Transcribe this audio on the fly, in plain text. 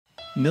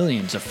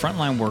Millions of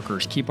frontline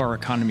workers keep our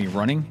economy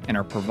running and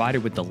are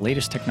provided with the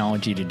latest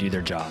technology to do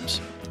their jobs.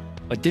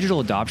 But digital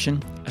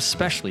adoption,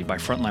 especially by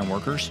frontline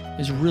workers,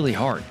 is really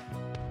hard.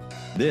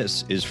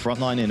 This is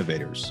Frontline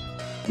Innovators.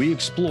 We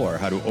explore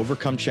how to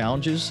overcome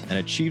challenges and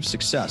achieve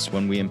success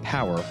when we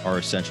empower our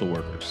essential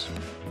workers.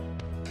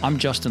 I'm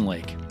Justin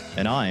Lake.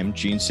 And I'm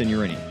Gene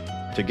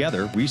Signorini.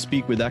 Together, we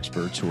speak with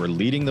experts who are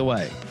leading the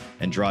way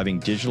and driving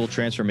digital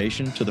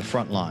transformation to the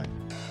front line.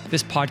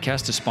 This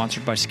podcast is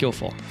sponsored by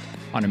Skillful,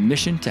 on a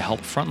mission to help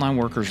frontline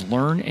workers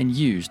learn and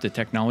use the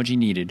technology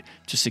needed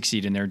to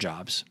succeed in their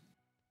jobs.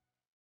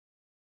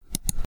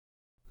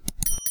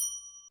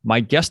 My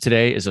guest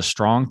today is a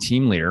strong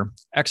team leader,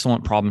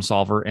 excellent problem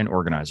solver, and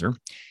organizer.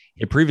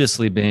 He had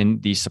previously been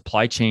the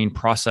supply chain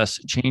process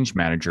change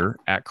manager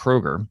at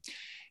Kroger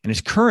and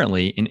is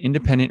currently an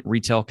independent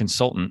retail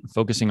consultant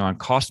focusing on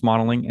cost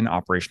modeling and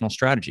operational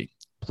strategy.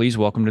 Please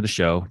welcome to the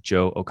show,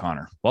 Joe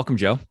O'Connor. Welcome,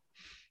 Joe.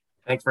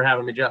 Thanks for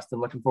having me,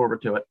 Justin. Looking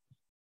forward to it.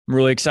 I'm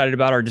really excited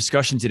about our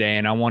discussion today,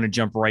 and I want to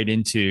jump right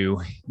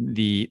into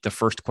the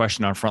first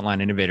question on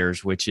Frontline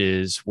Innovators, which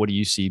is, what do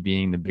you see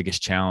being the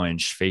biggest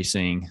challenge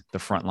facing the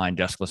frontline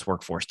deskless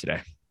workforce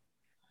today?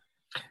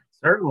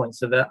 Certainly.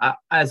 So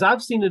as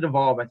I've seen it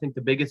evolve, I think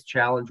the biggest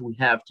challenge we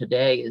have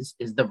today is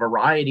the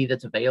variety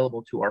that's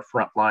available to our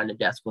frontline and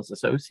deskless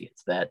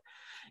associates, that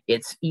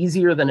it's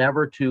easier than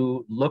ever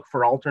to look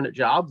for alternate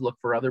jobs, look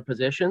for other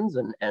positions,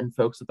 and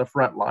folks at the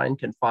front line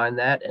can find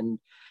that. And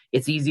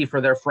it's easy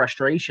for their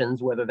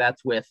frustrations, whether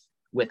that's with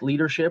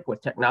leadership,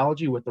 with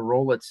technology, with the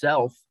role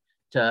itself,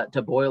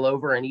 to boil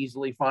over and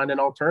easily find an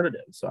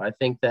alternative. So I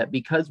think that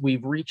because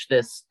we've reached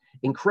this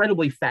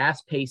incredibly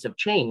fast pace of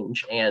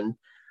change, and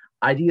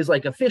ideas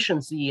like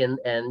efficiency and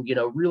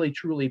really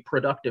truly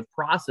productive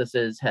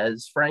processes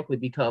has frankly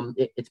become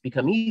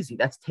easy.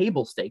 That's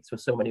table stakes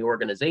with so many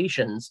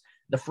organizations.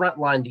 The front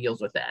line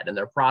deals with that, and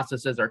their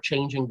processes are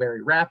changing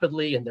very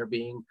rapidly, and they're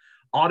being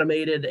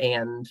automated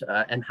and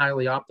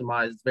highly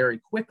optimized very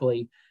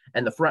quickly.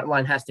 And the front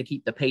line has to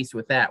keep the pace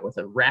with that, with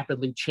a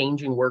rapidly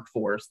changing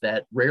workforce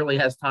that rarely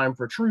has time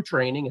for true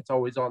training. It's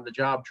always on the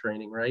job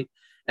training, right?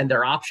 And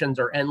their options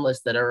are endless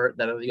that are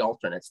the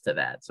alternates to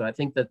that. So I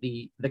think that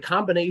the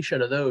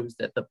combination of those,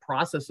 that the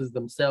processes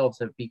themselves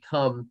have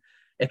become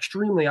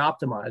extremely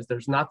optimized.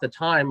 There's not the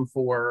time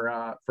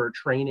for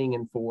training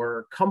and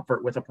for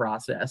comfort with a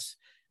process.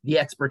 The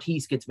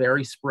expertise gets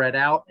very spread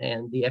out,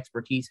 and the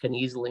expertise can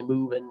easily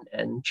move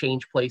and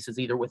change places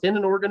either within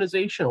an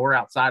organization or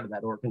outside of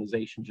that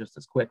organization just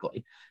as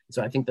quickly.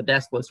 So I think the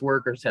deskless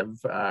workers have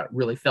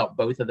really felt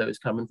both of those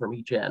coming from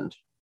each end.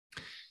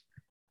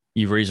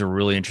 You raise a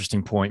really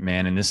interesting point,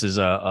 man. And this is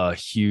a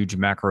huge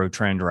macro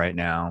trend right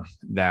now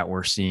that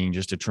we're seeing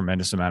just a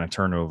tremendous amount of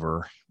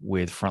turnover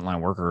with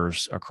frontline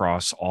workers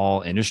across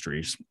all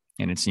industries.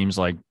 And it seems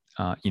like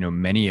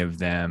many of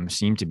them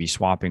seem to be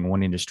swapping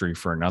one industry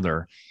for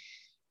another.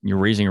 You're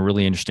raising a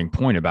really interesting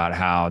point about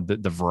how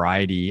the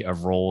variety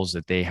of roles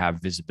that they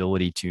have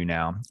visibility to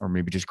now, or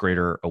maybe just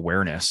greater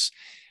awareness,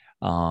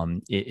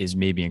 is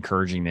maybe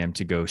encouraging them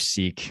to go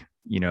seek,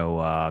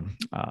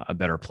 a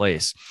better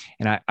place.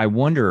 And I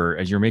wonder,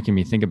 as you're making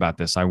me think about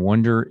this, I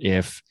wonder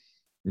if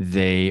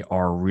they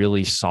are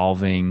really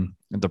solving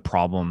the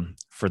problem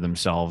for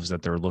themselves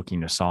that they're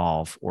looking to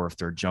solve, or if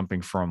they're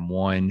jumping from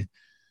one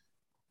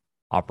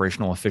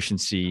operational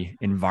efficiency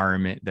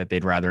environment that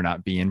they'd rather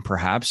not be in,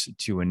 perhaps,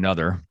 to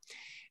another.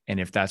 And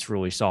if that's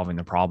really solving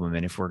the problem,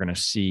 and if we're going to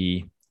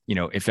see,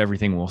 if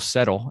everything will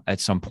settle at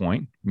some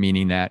point,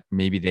 meaning that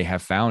maybe they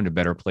have found a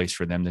better place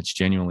for them that's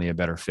genuinely a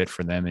better fit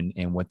for them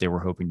and what they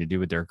were hoping to do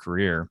with their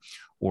career,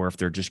 or if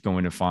they're just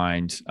going to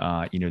find,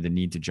 the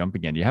need to jump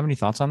again. Do you have any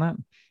thoughts on that?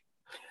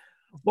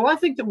 Well, I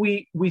think that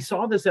we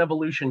saw this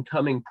evolution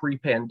coming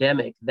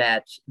pre-pandemic,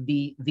 that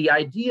the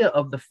idea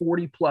of the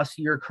 40-plus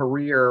year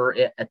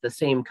career at the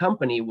same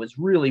company was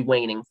really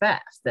waning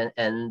fast.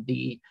 And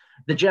the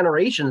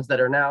generations that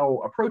are now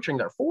approaching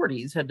their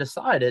 40s had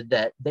decided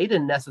that they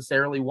didn't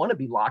necessarily want to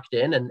be locked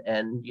in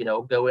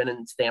and go in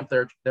and stamp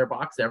their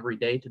box every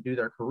day to do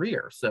their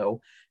career.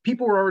 So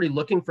people were already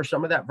looking for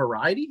some of that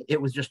variety.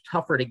 It was just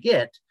tougher to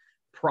get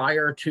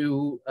prior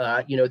to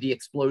the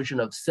explosion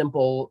of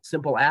simple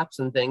apps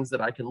and things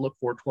that I can look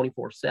for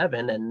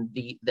 24/7, and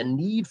the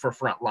need for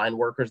frontline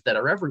workers that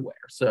are everywhere.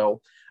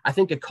 So I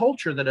think a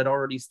culture that had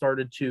already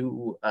started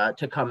to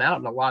come out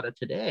in a lot of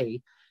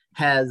today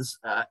has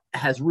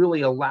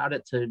really allowed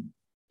it to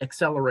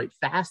accelerate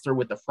faster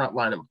with the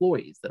frontline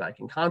employees, that I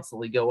can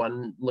constantly go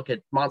and look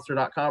at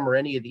monster.com or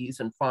any of these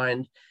and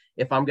find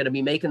if I'm going to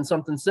be making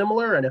something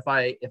similar, and if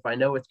I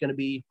know it's going to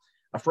be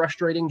a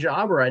frustrating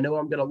job, or I know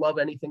I'm going to love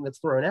anything that's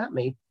thrown at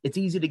me, it's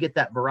easy to get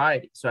that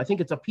variety. So I think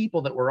it's a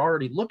people that were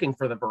already looking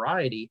for the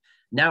variety.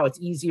 Now it's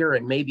easier,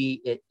 and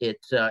maybe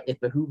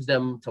it behooves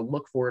them to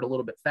look for it a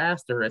little bit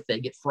faster if they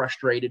get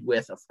frustrated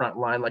with a front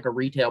line, like a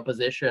retail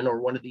position or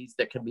one of these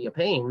that can be a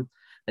pain.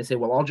 They say,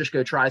 well, I'll just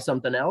go try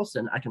something else,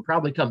 and I can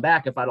probably come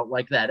back if I don't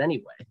like that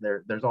anyway.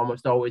 There's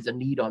almost always a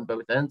need on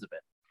both ends of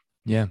it.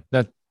 Yeah,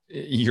 that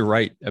you're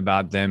right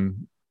about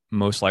them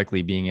most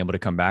likely being able to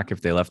come back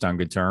if they left on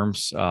good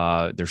terms.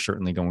 There's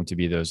certainly going to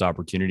be those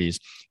opportunities.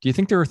 Do you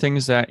think there are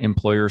things that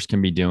employers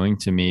can be doing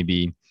to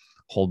maybe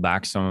hold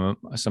back some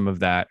of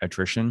that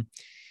attrition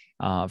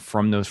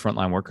from those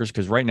frontline workers?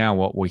 Because right now,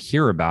 what we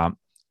hear about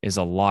is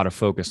a lot of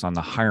focus on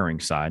the hiring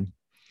side.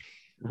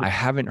 I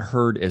haven't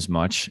heard as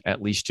much, at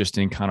least just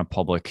in kind of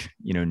public,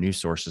 news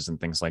sources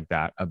and things like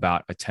that,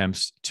 about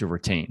attempts to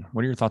retain.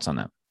 What are your thoughts on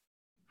that?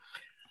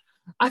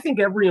 I think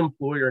every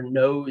employer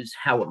knows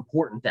how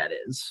important that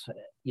is,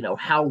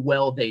 how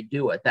well they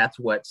do it. That's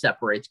what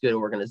separates good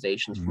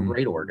organizations from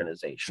great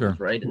organizations, sure.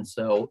 Right? And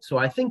so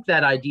I think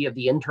that idea of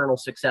the internal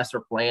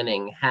successor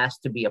planning has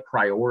to be a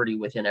priority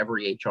within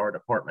every HR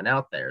department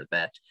out there,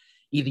 that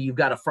either you've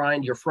got to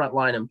find your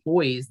frontline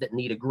employees that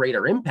need a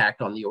greater impact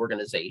on the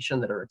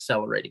organization, that are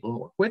accelerating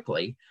more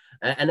quickly.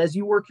 And as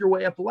you work your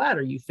way up the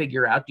ladder, you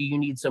figure out, do you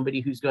need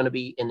somebody who's going to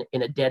be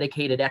in a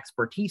dedicated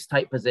expertise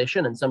type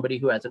position and somebody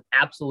who has an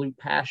absolute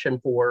passion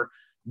for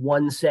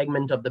one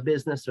segment of the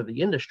business or the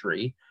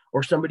industry,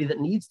 or somebody that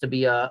needs to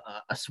be a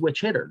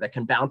switch hitter that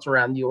can bounce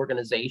around the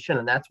organization?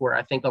 And that's where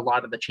I think a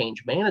lot of the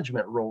change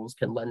management roles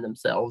can lend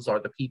themselves, are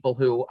the people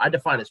who I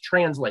define as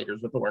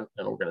translators with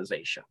an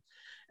organization.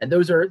 And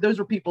those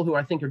are people who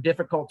I think are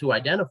difficult to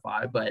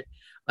identify, but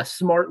a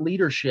smart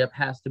leadership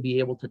has to be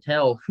able to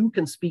tell who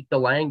can speak the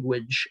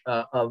language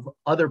of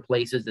other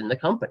places in the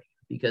company.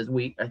 Because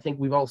I think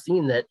we've all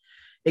seen that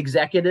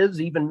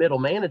executives, even middle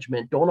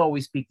management, don't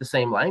always speak the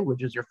same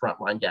language as your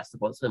frontline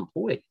deskless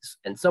employees.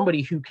 And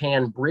somebody who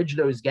can bridge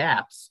those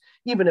gaps,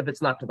 even if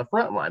it's not to the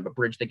front line, but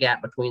bridge the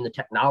gap between the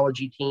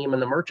technology team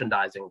and the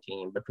merchandising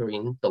team,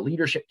 between the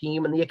leadership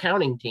team and the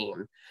accounting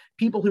team,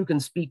 people who can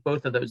speak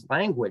both of those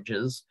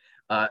languages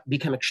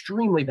become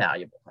extremely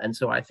valuable. And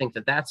so I think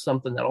that that's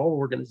something that all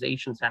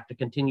organizations have to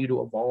continue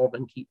to evolve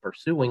and keep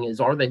pursuing, is,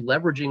 are they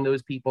leveraging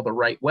those people the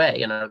right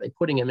way? And are they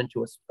putting them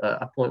into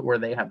a point where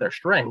they have their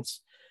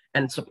strengths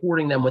and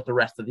supporting them with the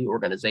rest of the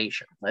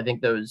organization? I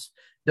think those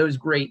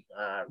great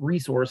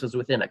resources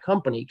within a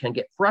company can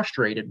get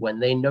frustrated when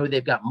they know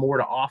they've got more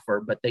to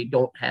offer, but they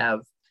don't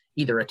have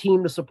either a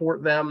team to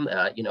support them,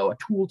 a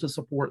tool to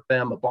support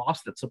them, a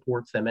boss that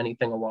supports them,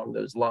 anything along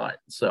those lines.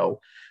 So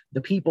the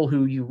people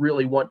who you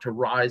really want to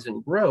rise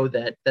and grow,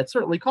 that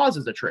certainly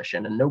causes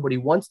attrition, and nobody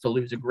wants to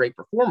lose a great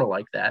performer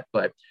like that,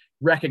 but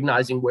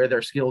recognizing where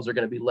their skills are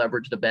going to be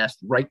leveraged the best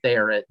right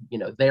there at,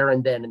 there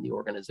and then in the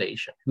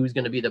organization. Who's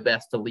going to be the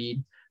best to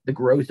lead the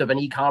growth of an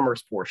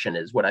e-commerce portion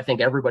is what I think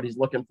everybody's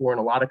looking for in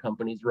a lot of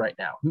companies right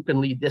now. Who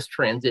can lead this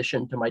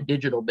transition to my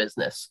digital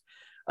business?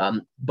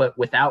 But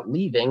without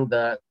leaving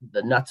the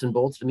nuts and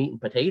bolts, the meat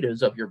and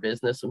potatoes of your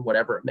business and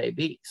whatever it may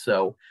be.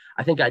 So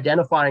I think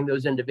identifying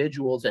those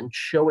individuals and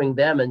showing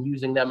them and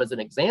using them as an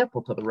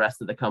example to the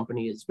rest of the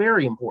company is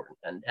very important.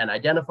 And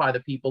identify the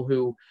people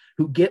who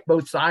get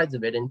both sides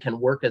of it and can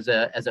work as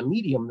a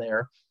medium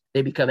there.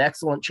 They become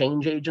excellent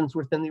change agents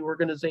within the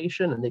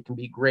organization, and they can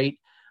be great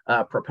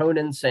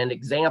proponents and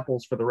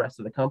examples for the rest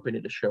of the company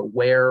to show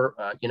where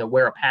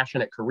a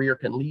passionate career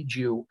can lead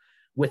you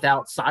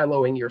without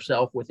siloing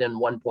yourself within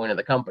one point of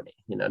the company.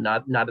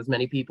 Not as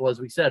many people, as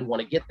we said,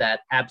 want to get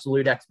that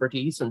absolute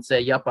expertise and say,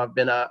 yep, I've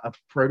been a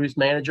produce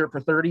manager for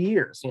 30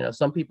 years.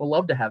 Some people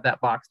love to have that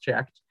box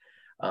checked,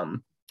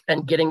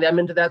 and getting them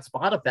into that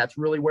spot, if that's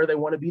really where they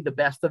want to be the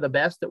best of the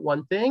best at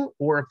one thing,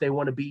 or if they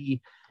want to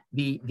be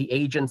the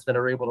agents that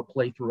are able to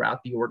play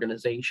throughout the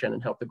organization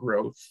and help the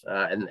growth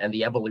and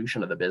the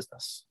evolution of the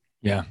business.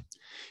 Yeah.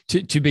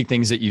 Two big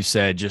things that you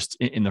said just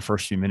in the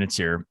first few minutes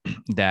here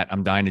that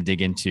I'm dying to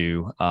dig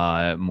into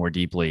more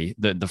deeply.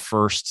 The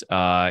first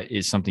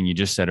is something you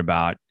just said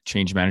about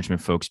change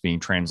management folks being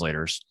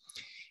translators.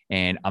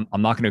 And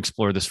I'm not going to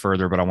explore this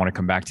further, but I want to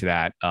come back to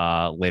that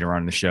later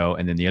on in the show.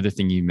 And then the other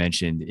thing you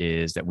mentioned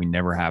is that we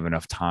never have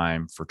enough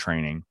time for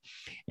training.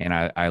 And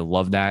I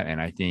love that.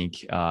 And I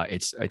think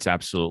it's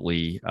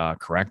absolutely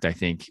correct. I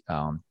think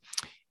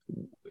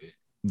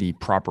the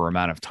proper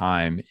amount of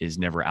time is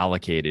never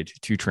allocated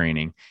to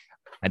training.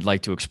 I'd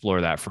like to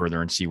explore that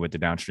further and see what the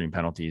downstream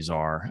penalties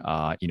are,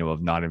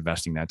 of not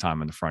investing that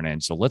time on the front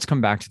end. So let's come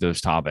back to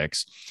those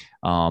topics.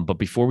 But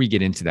before we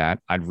get into that,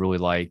 I'd really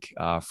like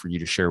for you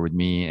to share with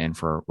me and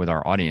with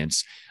our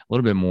audience a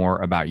little bit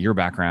more about your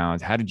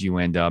background. How did you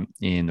end up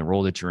in the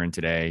role that you're in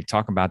today?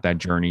 Talk about that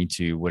journey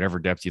to whatever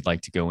depth you'd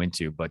like to go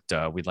into, but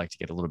we'd like to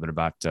get a little bit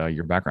about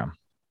your background.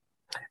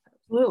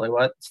 Absolutely.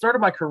 Well, I started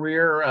my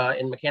career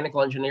in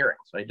mechanical engineering.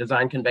 So I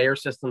designed conveyor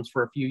systems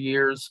for a few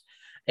years,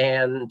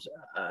 and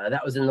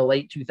that was in the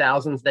late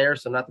 2000s there.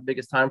 So not the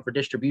biggest time for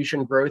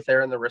distribution growth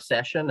there in the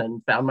recession,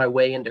 and found my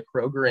way into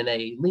Kroger in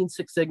a Lean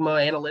Six Sigma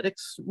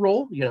analytics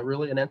role,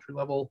 really an entry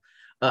level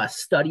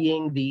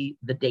studying the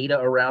data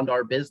around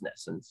our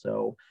business. And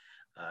so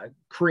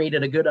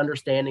created a good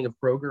understanding of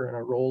Kroger and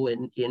our role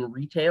in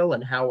retail,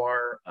 and how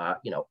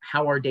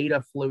our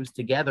data flows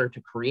together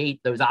to create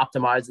those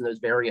optimized and those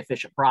very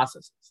efficient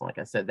processes. Like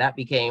I said, that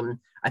became,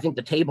 I think,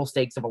 the table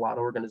stakes of a lot of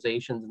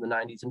organizations in the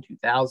 90s and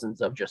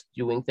 2000s of just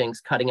doing things,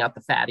 cutting out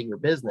the fat of your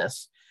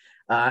business.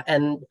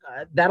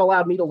 That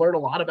allowed me to learn a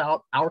lot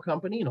about our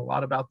company and a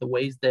lot about the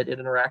ways that it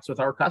interacts with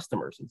our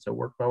customers. And so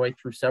worked my way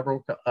through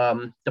several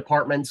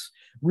departments,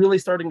 really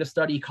starting to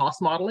study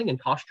cost modeling and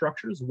cost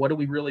structures. What do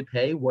we really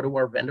pay? What do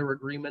our vendor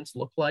agreements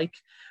look like?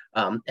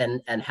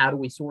 And how do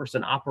we source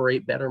and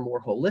operate better,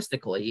 more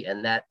holistically?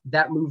 And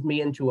that moved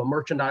me into a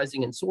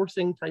merchandising and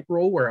sourcing type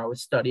role, where I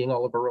was studying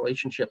all of our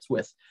relationships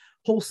with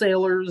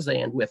wholesalers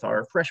and with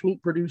our fresh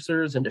meat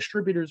producers and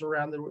distributors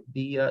around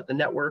the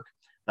network.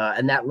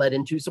 And that led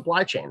into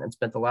supply chain, and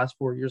spent the last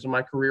 4 years of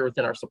my career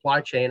within our supply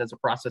chain as a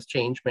process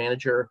change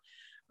manager,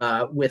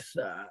 with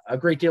a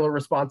great deal of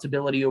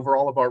responsibility over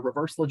all of our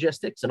reverse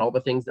logistics and all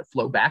the things that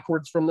flow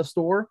backwards from the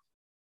store,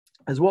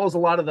 as well as a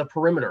lot of the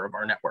perimeter of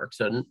our network.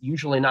 So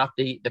usually not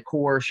the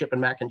core shipping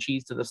mac and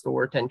cheese to the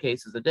store 10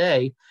 cases a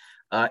day.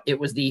 It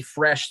was the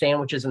fresh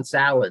sandwiches and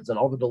salads and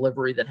all the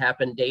delivery that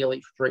happened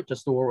daily straight to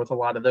store with a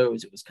lot of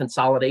those. It was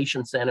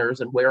consolidation centers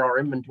and where our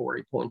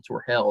inventory points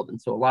were held.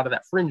 And so a lot of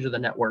that fringe of the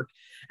network.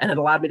 And it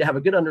allowed me to have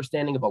a good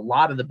understanding of a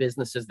lot of the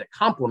businesses that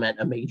complement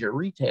a major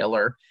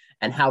retailer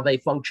and how they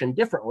function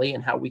differently,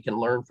 and how we can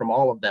learn from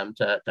all of them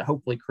to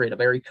hopefully create a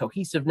very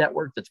cohesive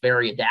network that's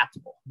very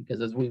adaptable. Because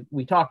as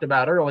we talked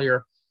about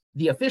earlier,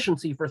 the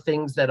efficiency for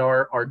things that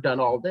are done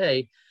all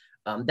day,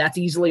 that's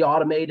easily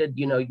automated.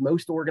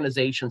 Most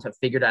organizations have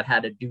figured out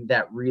how to do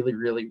that really,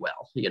 really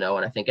well,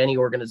 and I think any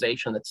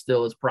organization that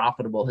still is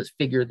profitable has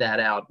figured that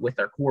out with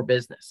their core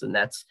business. And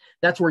that's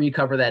where you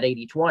cover that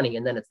 80-20.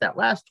 And then it's that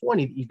last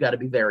 20 that you've got to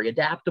be very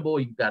adaptable.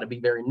 You've got to be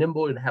very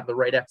nimble and have the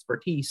right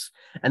expertise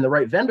and the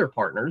right vendor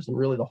partners and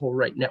really the whole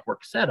right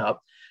network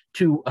setup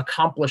to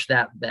accomplish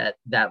that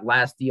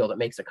last deal that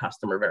makes a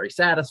customer very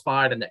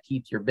satisfied and that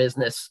keeps your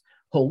business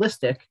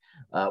holistic,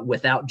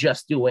 without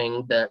just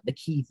doing the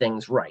key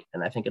things right.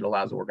 And I think it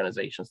allows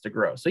organizations to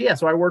grow. So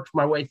I worked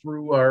my way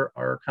through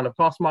our kind of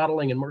cost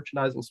modeling and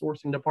merchandising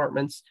sourcing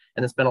departments,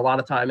 and then spent a lot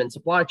of time in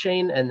supply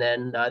chain. And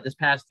then this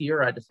past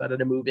year, I decided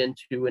to move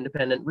into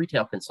independent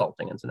retail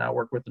consulting. And so now I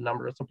work with a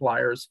number of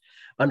suppliers,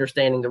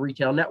 understanding the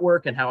retail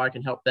network and how I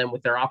can help them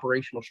with their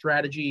operational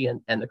strategy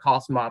and the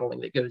cost modeling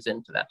that goes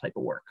into that type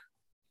of work.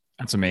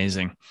 That's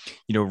amazing.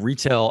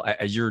 Retail,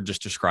 as you're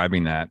just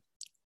describing that,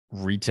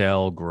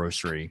 retail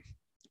grocery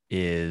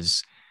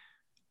is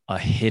a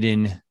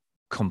hidden,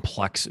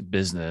 complex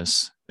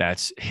business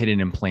that's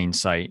hidden in plain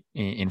sight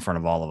in front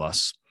of all of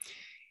us.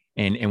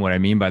 And what I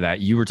mean by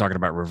that, you were talking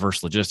about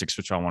reverse logistics,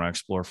 which I want to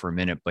explore for a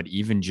minute, but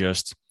even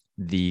just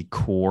the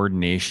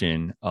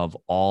coordination of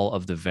all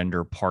of the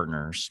vendor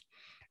partners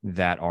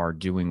that are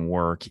doing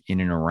work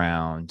in and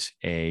around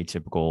a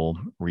typical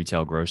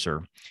retail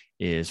grocer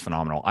is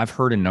phenomenal. I've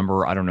heard a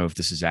number, I don't know if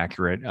this is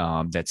accurate,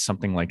 that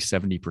something like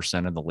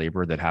 70% of the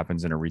labor that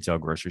happens in a retail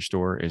grocery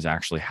store is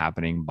actually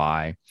happening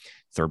by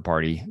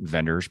third-party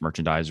vendors,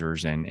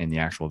 merchandisers, and the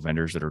actual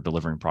vendors that are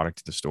delivering product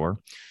to the store.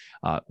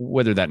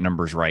 Whether that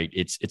number is right,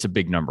 it's a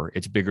big number.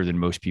 It's bigger than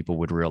most people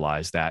would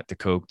realize. That the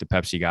Coke, the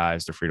Pepsi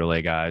guys, the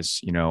Frito-Lay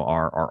guys,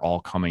 are all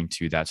coming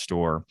to that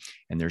store.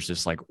 And there's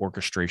this like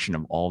orchestration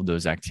of all of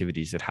those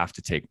activities that have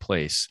to take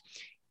place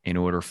in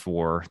order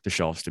for the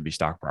shelves to be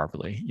stocked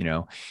properly,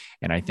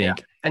 and I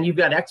think, and you've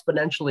got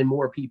exponentially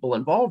more people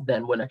involved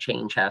than when a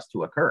change has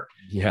to occur.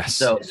 Yes.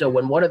 So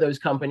when one of those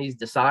companies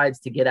decides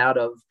to get out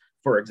of,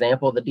 for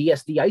example, the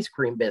DSD ice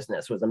cream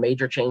business was a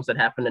major change that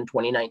happened in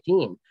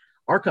 2019.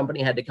 Our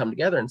company had to come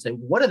together and say,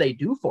 what do they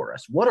do for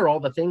us? What are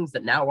all the things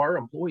that now our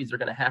employees are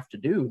going to have to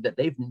do that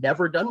they've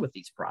never done with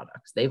these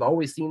products? They've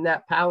always seen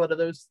that pallet of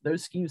those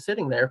SKUs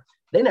sitting there.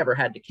 They never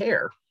had to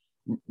care.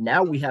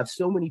 Now we have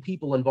so many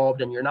people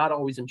involved, and you're not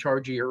always in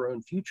charge of your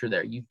own future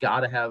there. You've got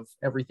to have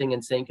everything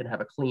in sync and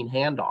have a clean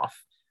handoff.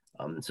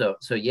 So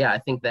I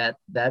think that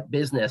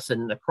business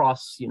and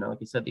across, like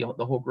you said,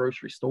 the whole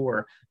grocery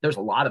store, there's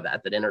a lot of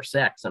that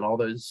intersects, and all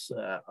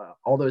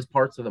those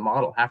parts of the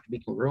model have to be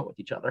congruent with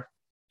each other.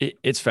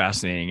 It's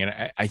fascinating.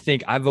 And I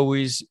think I've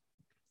always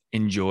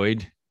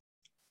enjoyed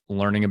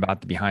learning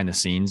about the behind the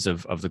scenes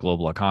of the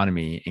global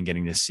economy and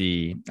getting to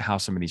see how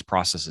some of these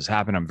processes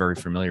happen. I'm very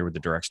familiar with the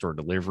direct store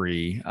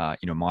delivery,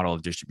 model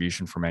of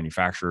distribution for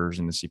manufacturers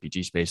in the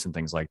CPG space and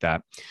things like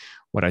that.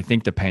 What I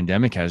think the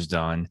pandemic has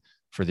done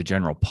for the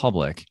general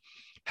public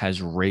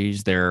has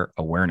raised their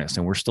awareness.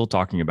 And we're still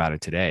talking about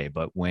it today.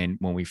 But when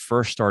we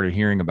first started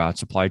hearing about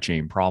supply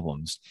chain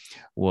problems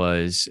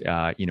was,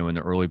 in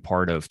the early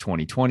part of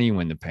 2020,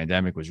 when the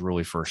pandemic was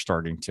really first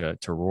starting to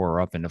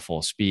roar up into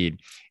full speed,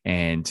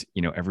 and,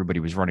 everybody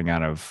was running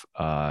out of,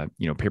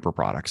 paper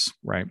products,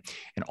 right?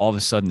 And all of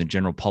a sudden the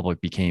general public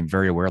became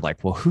very aware,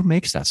 like, well, who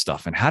makes that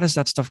stuff? And how does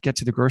that stuff get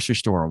to the grocery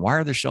store? And why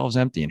are the shelves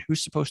empty? And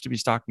who's supposed to be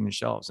stocking the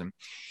shelves? And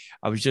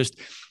I was just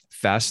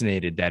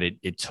fascinated that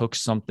it took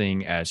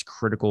something as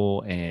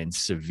critical and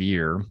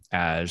severe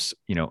as,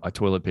 a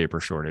toilet paper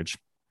shortage,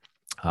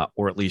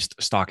 or at least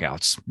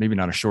stockouts, maybe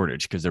not a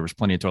shortage because there was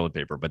plenty of toilet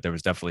paper, but there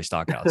was definitely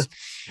stockouts,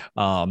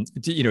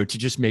 to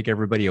just make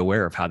everybody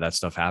aware of how that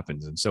stuff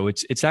happens. And so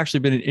it's actually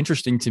been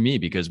interesting to me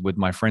because with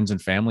my friends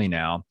and family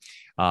now,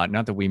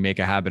 not that we make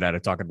a habit out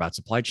of talking about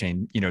supply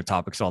chain,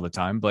 topics all the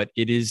time, but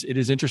it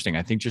is interesting.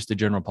 I think just the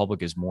general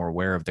public is more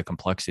aware of the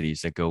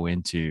complexities that go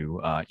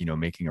into,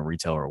 making a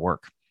retailer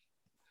work.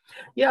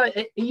 Yeah,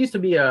 it used to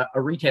be a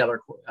retailer,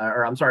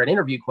 or I'm sorry, an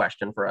interview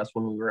question for us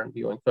when we were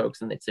interviewing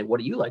folks, and they'd say, "What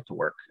do you like to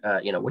work?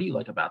 What do you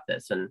like about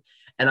this?" And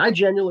I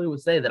genuinely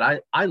would say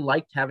that I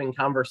liked having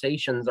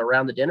conversations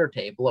around the dinner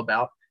table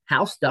about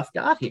how stuff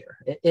got here.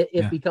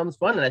 It becomes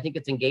fun, and I think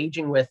it's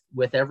engaging with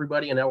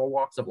everybody in all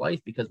walks of life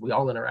because we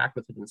all interact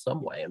with it in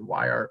some way. And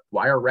why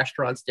are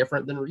restaurants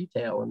different than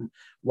retail, and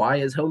why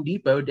is Home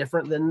Depot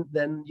different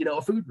than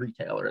a food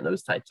retailer, and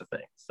those types of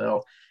things.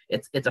 So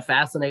it's a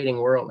fascinating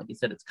world. Like you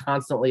said, it's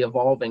constantly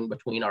evolving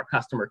between our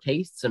customer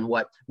tastes and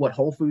what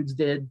Whole Foods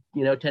did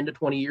 10 to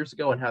 20 years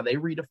ago and how they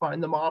redefined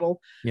the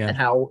model, and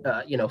how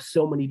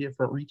so many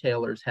different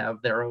retailers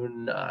have their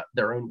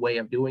own way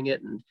of doing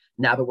it. And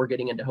now that we're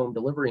getting into home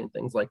delivery and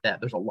things like that,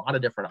 there's a lot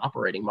of different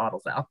operating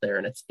models out there,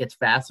 and it's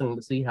fascinating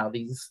to see how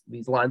these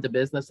lines of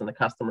business and the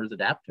customers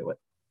adapt to it.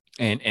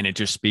 And it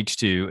just speaks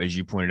to, as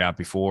you pointed out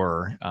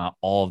before,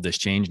 all of this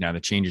change now, the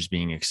change is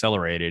being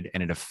accelerated,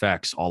 and it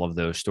affects all of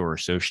those store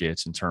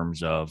associates in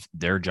terms of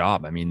their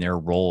job. I mean, their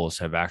roles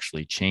have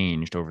actually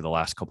changed over the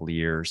last couple of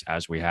years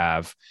as we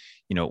have,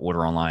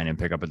 order online and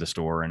pick up at the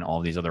store and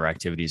all these other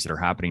activities that are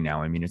happening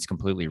now. I mean, it's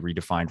completely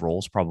redefined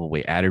roles,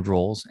 probably added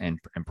roles, and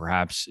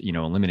perhaps,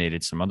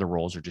 eliminated some other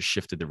roles or just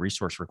shifted the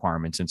resource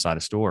requirements inside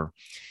a store.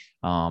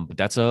 But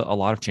that's a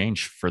lot of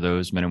change for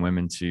those men and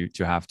women to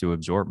have to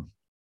absorb.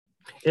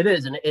 It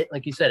is. And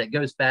like you said, it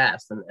goes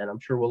fast. And I'm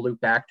sure we'll loop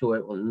back to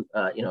it when,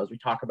 as we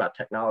talk about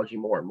technology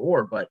more and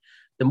more. But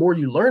the more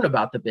you learn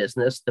about the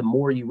business, the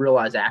more you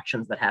realize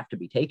actions that have to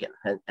be taken.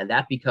 And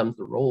that becomes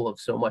the role of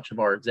so much of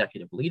our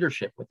executive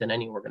leadership within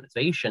any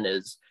organization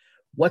is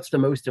what's the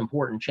most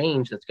important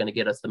change that's going to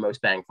get us the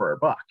most bang for our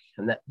buck.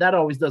 And that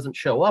always doesn't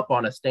show up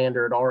on a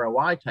standard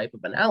ROI type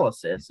of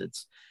analysis.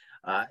 It's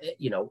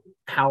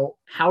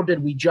how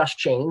did we just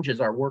change? Is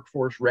our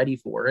workforce ready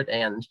for it?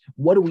 And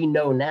what do we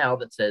know now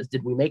that says,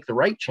 did we make the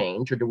right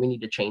change or do we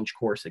need to change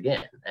course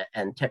again?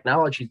 And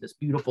technology is this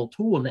beautiful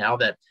tool now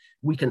that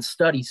we can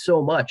study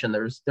so much, and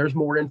there's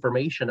more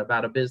information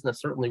about a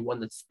business, certainly one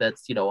that's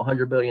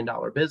 $100 billion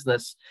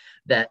business,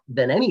 than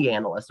any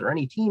analyst or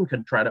any team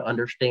can try to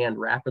understand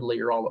rapidly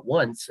or all at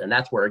once. And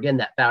that's where, again,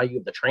 that value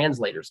of the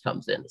translators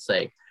comes in to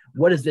say,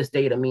 what does this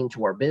data mean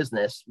to our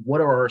business?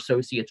 What are our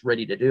associates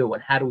ready to do?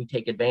 And how do we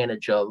take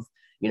advantage of,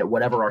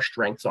 whatever our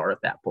strengths are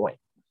at that point?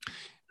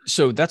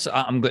 So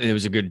it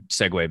was a good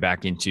segue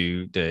back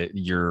into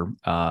your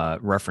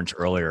reference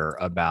earlier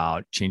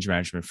about change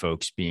management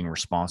folks being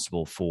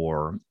responsible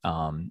for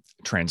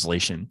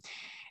translation.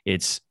 And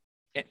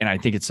I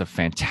think it's a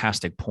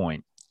fantastic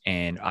point.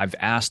 And I've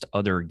asked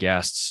other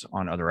guests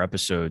on other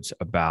episodes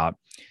about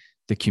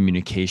the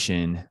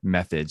communication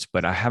methods,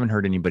 but I haven't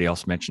heard anybody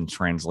else mention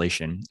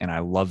translation. And I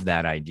love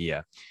that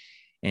idea.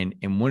 And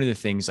one of the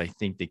things I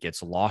think that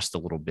gets lost a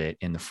little bit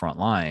in the front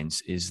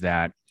lines is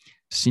that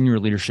senior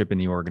leadership in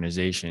the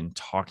organization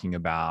talking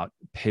about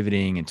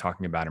pivoting and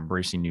talking about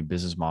embracing new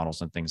business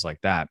models and things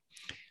like that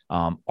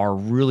are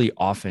really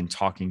often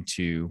talking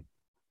to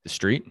the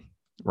street,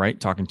 right?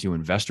 Talking to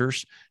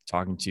investors,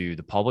 talking to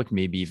the public,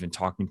 maybe even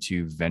talking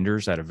to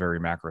vendors at a very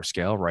macro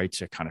scale, right?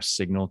 To kind of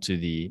signal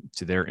to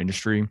their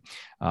industry,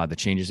 the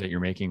changes that you're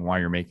making, why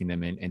you're making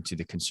them, and to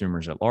the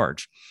consumers at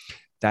large.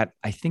 That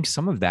I think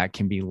some of that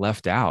can be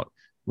left out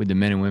with the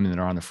men and women that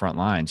are on the front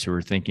lines who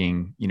are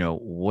thinking,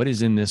 what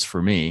is in this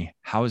for me?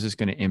 How is this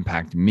going to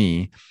impact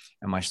me?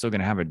 Am I still going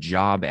to have a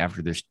job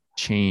after this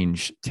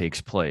change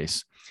takes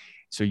place?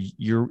 So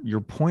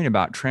your point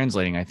about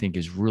translating, I think,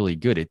 is really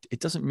good. It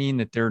doesn't mean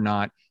that they're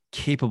not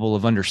capable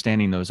of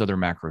understanding those other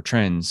macro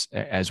trends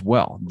as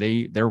well.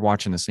 They're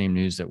watching the same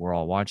news that we're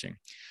all watching.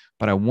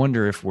 But I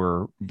wonder if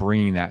we're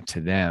bringing that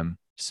to them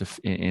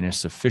in a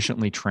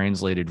sufficiently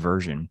translated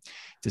version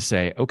to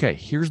say, okay,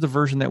 here's the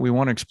version that we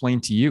want to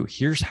explain to you.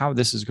 Here's how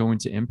this is going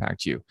to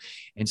impact you.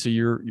 And so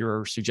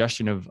your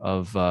suggestion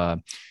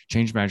of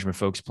change management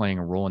folks playing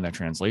a role in that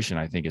translation,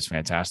 I think is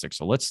fantastic.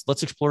 So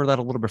let's explore that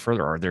a little bit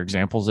further. Are there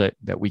examples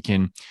that we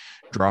can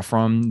draw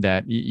from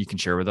that you can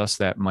share with us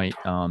that might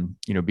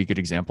be good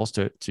examples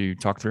to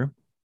talk through?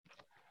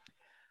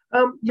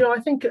 I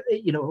think,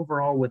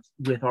 overall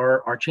with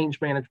our change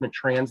management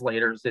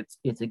translators,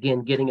 it's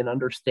again, getting an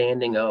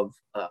understanding of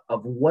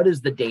what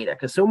is the data,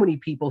 because so many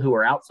people who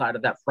are outside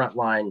of that front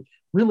line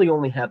really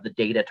only have the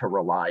data to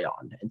rely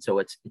on. And so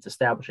it's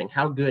establishing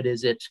how good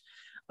is it?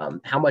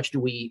 How much do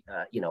we,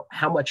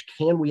 how much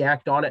can we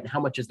act on it? And how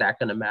much is that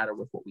going to matter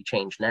with what we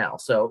change now?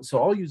 So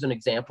I'll use an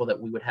example that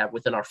we would have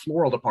within our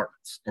floral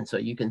departments. And so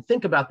you can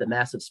think about the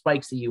massive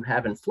spikes that you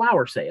have in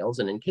flower sales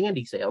and in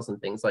candy sales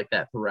and things like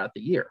that throughout the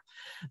year,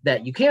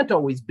 that you can't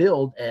always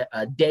build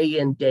a day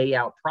in, day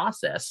out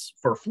process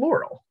for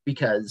floral,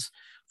 because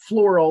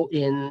floral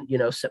in,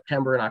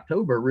 September and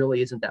October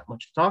really isn't that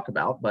much to talk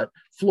about, but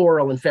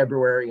floral in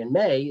February and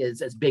May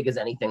is as big as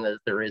anything that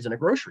there is in a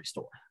grocery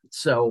store.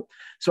 So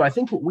I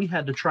think what we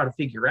had to try to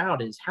figure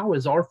out is, how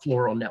is our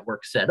floral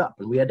network set up?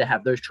 And we had to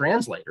have those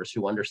translators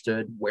who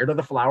understood, where do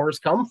the flowers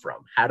come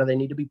from? How do they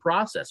need to be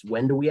processed?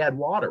 When do we add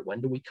water?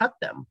 When do we cut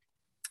them?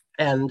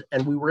 And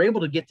we were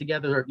able to get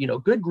together,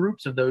 good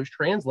groups of those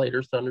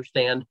translators to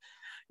understand,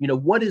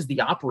 what is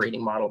the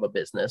operating model of the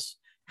business?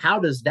 How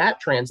does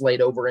that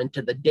translate over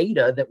into the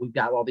data that we've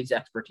got all these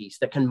expertise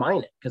that can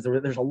mine it? Because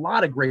there's a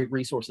lot of great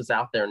resources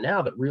out there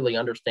now that really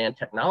understand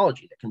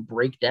technology, that can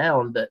break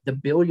down the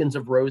billions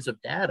of rows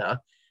of data,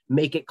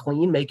 make it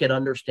clean, make it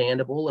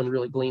understandable, and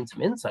really glean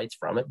some insights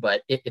from it.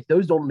 But if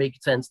those don't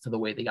make sense to the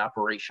way the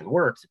operation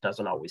works, it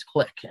doesn't always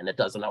click, and it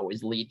doesn't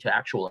always lead to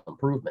actual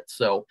improvements.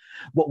 So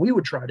what we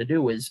would try to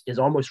do is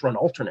almost run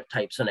alternate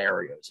type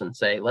scenarios and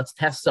say, let's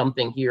test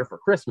something here for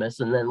Christmas,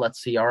 and then let's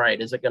see, all right,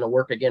 is it going to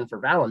work again for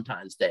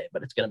Valentine's Day?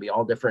 But it's going to be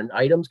all different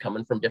items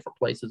coming from different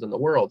places in the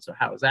world. So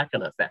how is that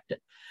going to affect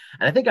it?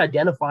 And I think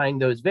identifying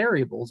those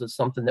variables is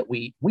something that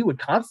we would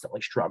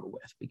constantly struggle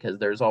with, because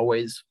there's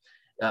always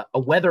a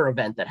weather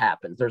event that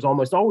happens. There's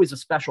almost always a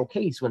special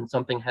case when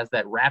something has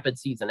that rapid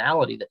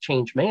seasonality that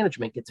change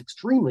management gets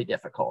extremely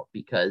difficult,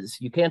 because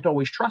you can't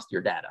always trust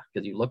your data,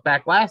 because you look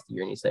back last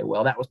year and you say,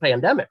 well, that was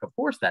pandemic. Of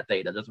course, that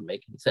data doesn't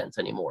make any sense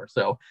anymore.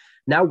 So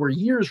now we're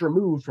years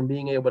removed from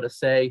being able to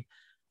say,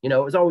 it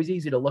was always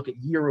easy to look at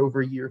year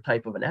over year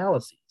type of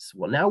analyses.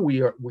 Well, now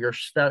we are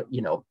stuck,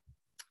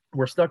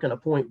 we're stuck in a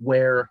point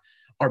where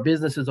our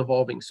business is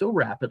evolving so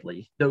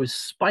rapidly, those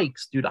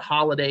spikes due to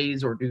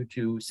holidays or due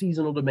to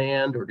seasonal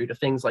demand or due to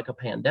things like a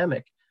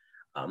pandemic,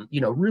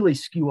 really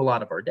skew a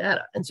lot of our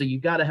data. And so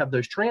you've got to have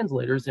those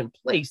translators in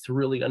place to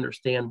really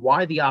understand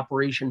why the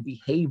operation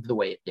behaved the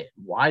way it did.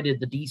 Why did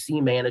the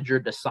DC manager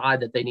decide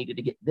that they needed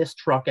to get this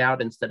truck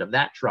out instead of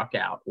that truck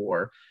out?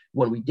 Or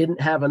when we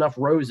didn't have enough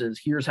roses,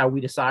 here's how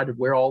we decided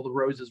where all the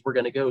roses were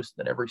going to go so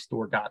that every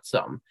store got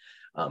some.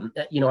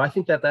 I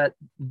think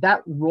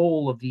that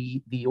role of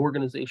the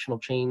organizational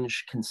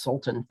change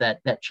consultant,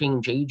 that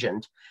change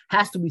agent,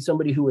 has to be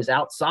somebody who is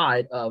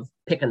outside of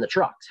picking the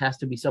trucks, has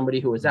to be somebody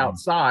who is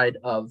outside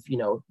of,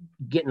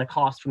 getting a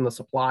cost from the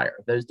supplier.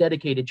 Those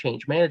dedicated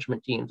change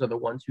management teams are the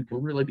ones who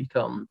can really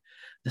become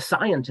the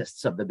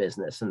scientists of the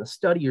business and the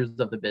studiers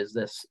of the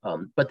business,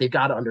 but they've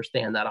got to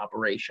understand that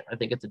operation. I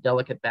think it's a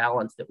delicate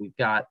balance that we've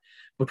got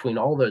between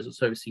all those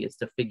associates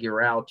to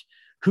figure out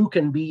who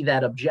can be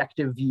that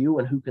objective view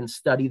and who can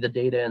study the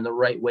data in the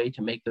right way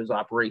to make those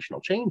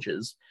operational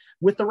changes,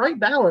 with the right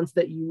balance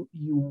that you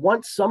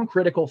want some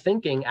critical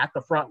thinking at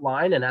the front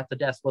line and at the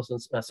deskless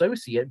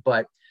associate,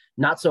 but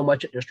not so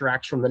much it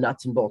distracts from the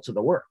nuts and bolts of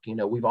the work.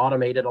 We've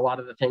automated a lot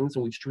of the things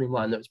and we've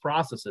streamlined those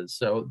processes.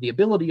 So the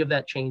ability of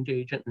that change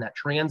agent and that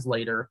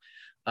translator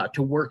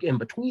to work in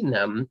between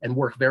them and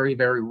work very,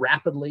 very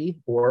rapidly,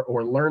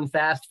 or learn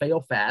fast,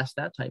 fail fast,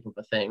 that type of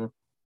a thing,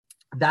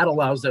 that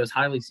allows those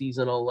highly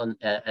seasonal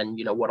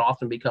and what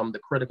often become the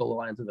critical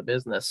lines of the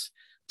business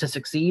to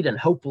succeed and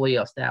hopefully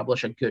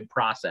establish a good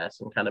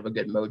process and kind of a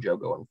good mojo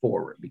going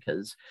forward.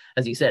 Because,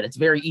 as you said, it's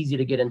very easy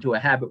to get into a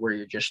habit where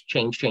you're just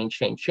change,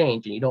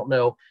 and you don't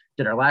know,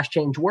 did our last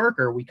change work,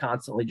 or are we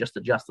constantly just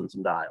adjusting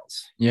some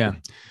dials? Yeah.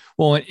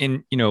 Well,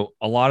 and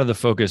a lot of the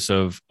focus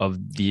of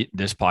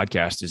this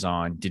podcast is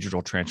on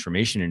digital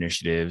transformation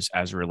initiatives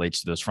as it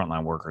relates to those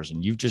frontline workers.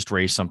 And you've just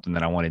raised something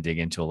that I want to dig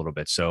into a little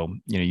bit. So,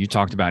 you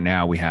talked about,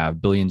 now we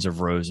have billions of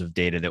rows of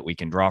data that we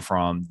can draw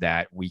from,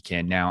 that we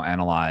can now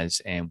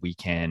analyze, and we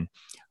can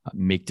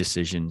make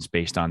decisions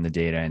based on the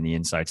data and the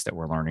insights that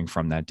we're learning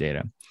from that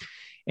data.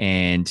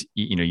 And,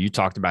 you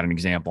talked about an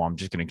example. I'm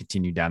just going to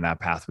continue down that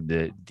path with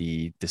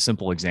the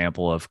simple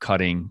example of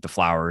cutting the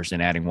flowers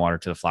and adding water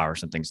to the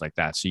flowers and things like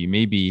that. So you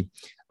may be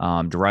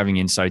deriving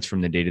insights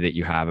from the data that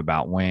you have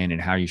about when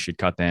and how you should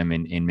cut them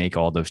and make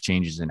all those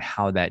changes, and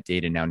how that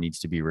data now needs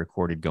to be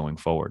recorded going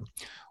forward.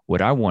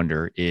 What I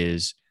wonder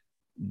is,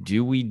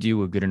 do we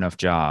do a good enough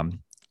job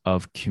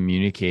of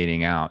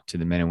communicating out to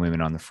the men and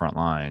women on the front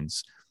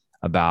lines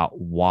about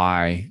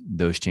why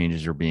those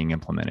changes are being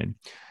implemented?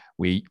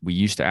 We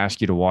used to ask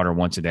you to water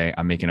once a day.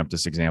 I'm making up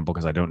this example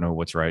because I don't know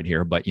what's right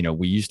here, but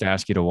we used to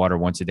ask you to water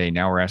once a day.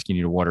 Now we're asking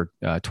you to water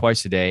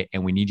twice a day,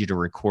 and we need you to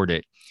record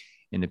it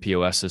in the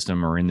POS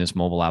system or in this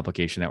mobile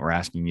application that we're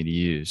asking you to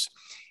use.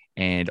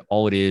 And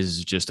all it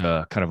is just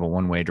a kind of a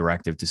one-way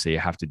directive to say you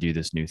have to do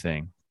this new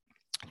thing.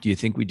 Do you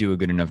think we do a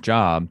good enough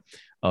job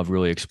of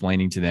really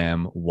explaining to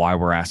them why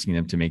we're asking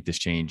them to make this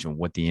change and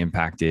what the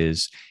impact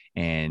is,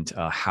 and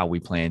how we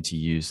plan to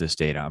use this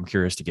data? I'm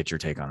curious to get your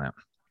take on that.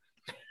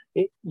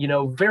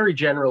 Very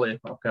generally,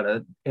 if I've got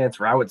to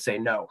answer, I would say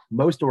no.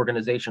 Most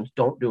organizations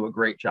don't do a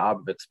great job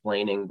of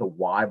explaining the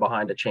why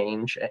behind a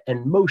change.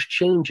 And most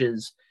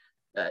changes,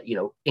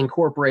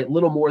 incorporate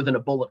little more than a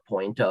bullet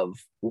point of,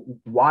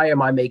 why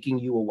am I making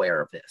you aware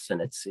of this?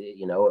 And it's, it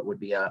would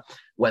be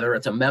whether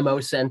it's a memo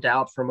sent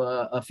out from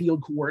a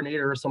field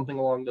coordinator or something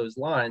along those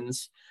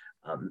lines.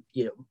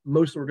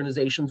 Most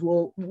organizations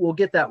will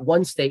get that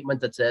one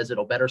statement that says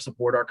it'll better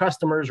support our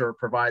customers or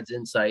provides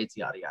insights,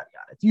 yada, yada,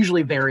 yada. It's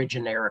usually very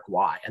generic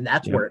why. And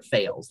that's where it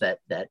fails, that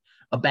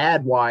a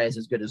bad why is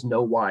as good as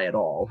no why at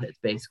all. It's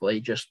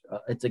basically just,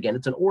 it's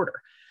an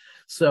order.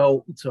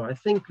 So I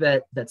think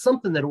that's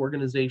something that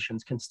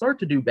organizations can start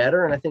to do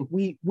better. And I think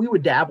we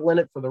would dabble in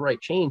it for the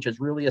right change, is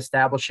really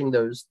establishing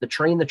the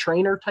train the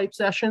trainer type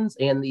sessions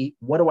and the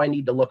what do I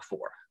need to look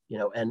for,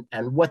 and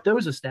what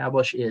those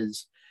establish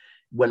is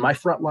when my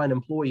frontline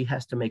employee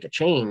has to make a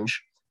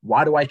change,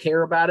 why do I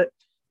care about it?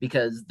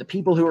 Because the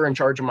people who are in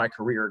charge of my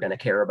career are going to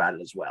care about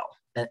it as well.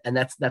 And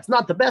that's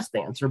not the best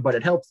answer, but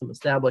it helps them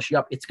establish,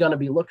 yep, it's going to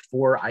be looked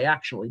for. I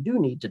actually do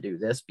need to do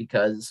this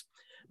because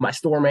my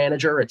store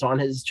manager, it's on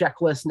his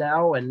checklist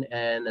now. And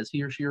as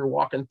he or she are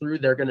walking through,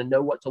 they're going to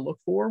know what to look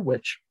for,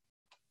 which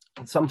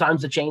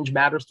sometimes the change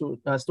matters to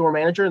a store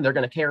manager and they're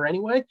going to care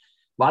anyway.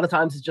 A lot of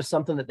times it's just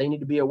something that they need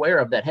to be aware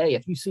of, that, hey,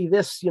 if you see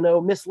this,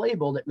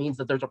 mislabeled, it means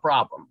that there's a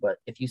problem. But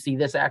if you see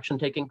this action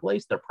taking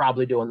place, they're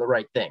probably doing the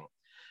right thing.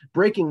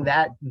 Breaking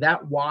that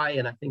why,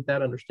 and I think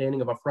that understanding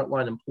of a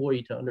frontline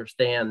employee to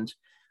understand,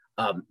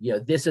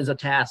 this is a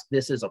task,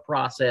 this is a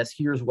process,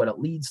 here's what it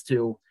leads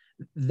to.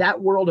 That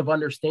world of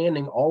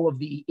understanding all of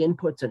the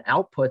inputs and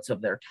outputs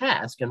of their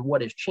task and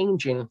what is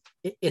changing,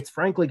 it's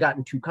frankly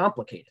gotten too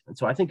complicated. And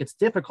so I think it's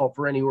difficult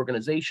for any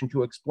organization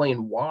to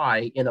explain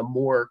why in a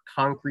more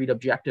concrete,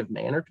 objective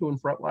manner to a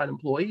frontline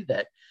employee,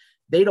 that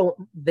they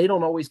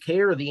don't always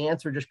care. The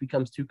answer just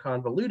becomes too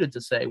convoluted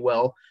to say,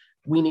 well,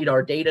 we need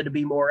our data to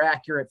be more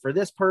accurate for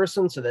this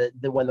person so that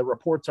when the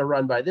reports are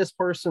run by this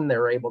person,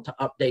 they're able to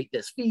update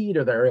this feed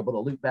or they're able to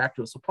loop back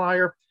to a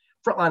supplier.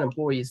 Frontline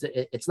employees,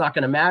 it's not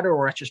going to matter,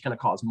 or it's just going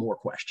to cause more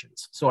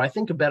questions. So I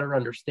think a better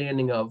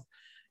understanding of,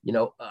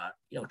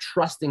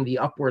 trusting the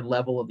upward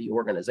level of the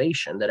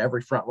organization, that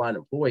every frontline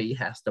employee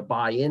has to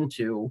buy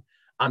into,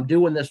 I'm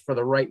doing this for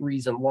the right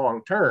reason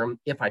long term,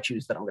 if I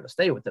choose that I'm going to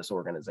stay with this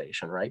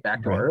organization, right?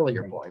 Back to our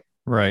earlier point.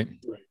 Right.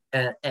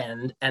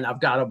 And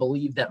I've got to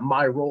believe that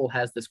my role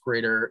has this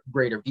greater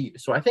view.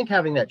 So I think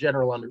having that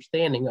general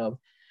understanding of,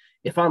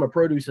 if I'm a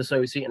produce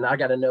associate and I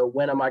got to know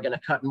when am I going to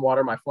cut and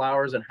water my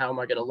flowers and how am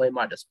I going to lay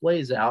my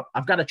displays out,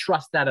 I've got to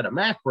trust that at a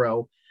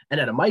macro. And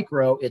at a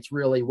micro, it's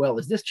really, well,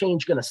 is this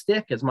change going to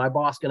stick? Is my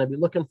boss going to be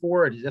looking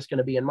for it? Is this going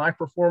to be in my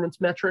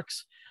performance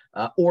metrics?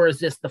 Or is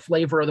this the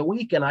flavor of the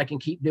week and I can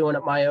keep doing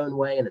it my own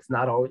way and it's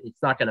not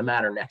going to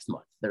matter next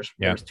month? There's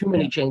too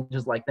many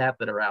changes like that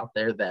are out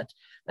there that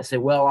I say,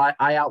 well,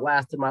 I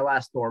outlasted my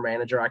last store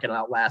manager. I can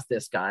outlast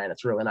this guy and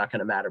it's really not going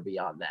to matter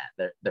beyond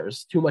that.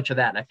 There's too much of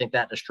that. And I think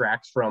that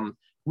distracts from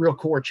real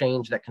core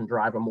change that can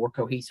drive a more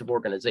cohesive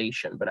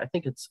organization. But I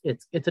think it's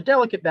a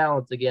delicate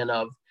balance again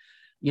of,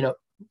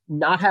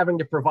 not having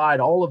to provide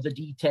all of the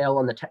detail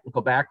and the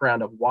technical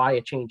background of why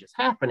a change is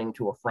happening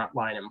to a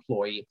frontline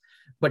employee,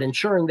 but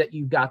ensuring that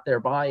you've got their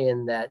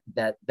buy-in, that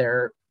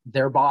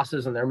their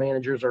bosses and their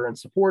managers are in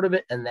support of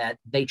it, and that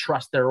they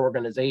trust their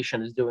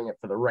organization is doing it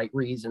for the right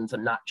reasons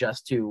and not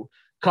just to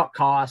cut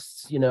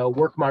costs,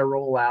 work my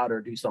role out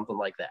or do something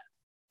like that.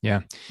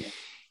 Yeah.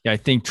 I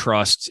think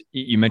trust,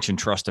 you mentioned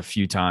trust a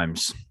few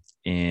times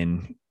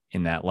in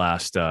that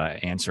last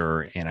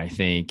answer. And I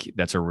think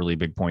that's a really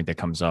big point that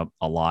comes up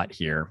a lot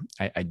here.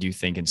 I do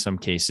think in some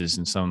cases,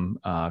 in some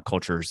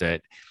cultures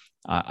that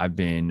I've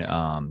been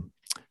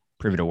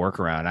privy to work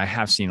around, I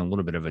have seen a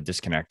little bit of a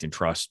disconnect in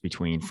trust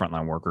between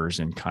frontline workers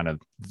and kind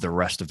of the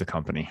rest of the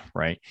company,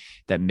 right?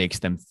 That makes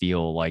them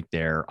feel like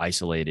they're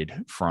isolated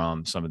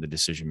from some of the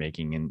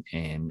decision-making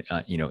and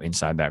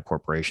inside that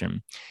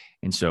corporation.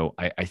 And so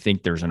I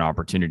think there's an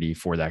opportunity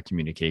for that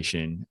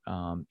communication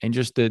and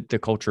just the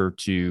culture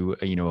to,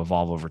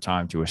 evolve over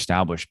time to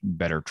establish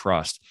better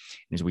trust.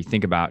 And as we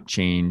think about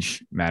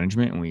change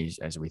management and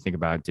as we think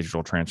about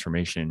digital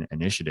transformation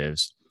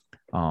initiatives,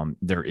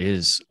 there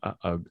is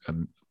a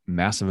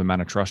massive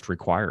amount of trust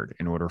required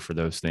in order for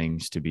those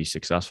things to be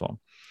successful.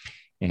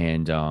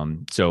 And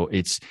so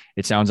it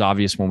sounds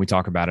obvious when we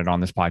talk about it on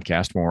this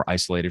podcast, when we're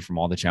isolated from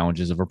all the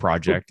challenges of a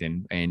project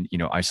and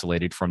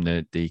isolated from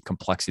the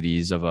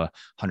complexities of a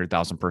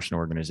 100,000 person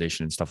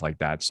organization and stuff like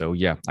that. So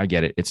yeah, I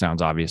get it. It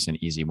sounds obvious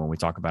and easy when we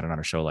talk about it on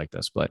a show like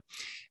this, but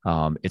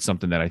it's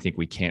something that I think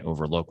we can't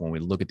overlook when we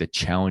look at the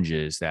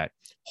challenges that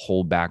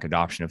hold back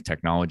adoption of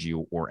technology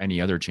or any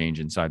other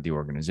change inside the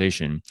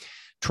organization.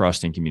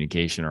 Trust and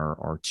communication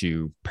are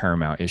two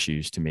paramount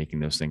issues to making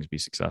those things be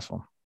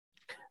successful.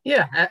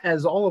 Yeah,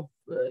 as all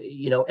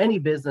of any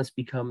business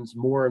becomes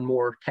more and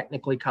more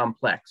technically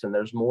complex, and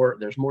there's more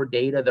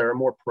data, there are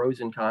more pros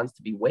and cons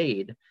to be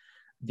weighed.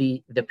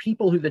 The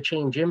people who the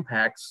change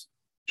impacts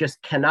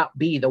just cannot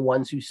be the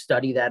ones who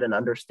study that and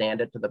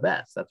understand it to the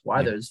best. That's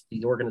why these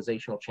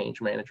organizational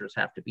change managers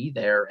have to be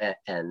there,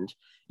 and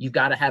you've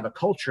got to have a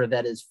culture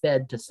that is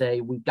fed to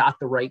say we've got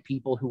the right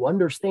people who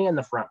understand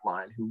the front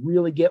line, who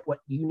really get what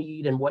you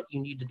need and what you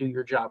need to do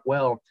your job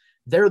well.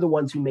 they're the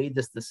ones who made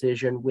this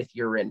decision with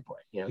your input.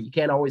 You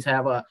can't always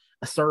have a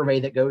survey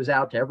that goes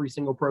out to every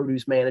single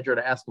produce manager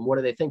to ask them, what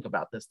do they think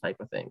about this type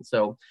of thing?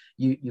 So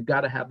you've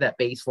got to have that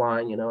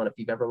baseline, and if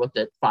you've ever looked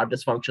at 5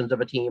 dysfunctions of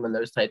a team and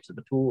those types of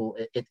a tool,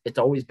 it's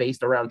always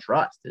based around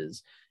trust.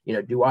 Is,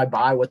 do I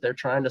buy what they're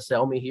trying to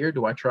sell me here?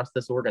 Do I trust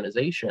this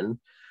organization?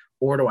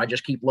 Or do I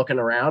just keep looking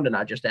around and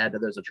I just add to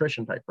those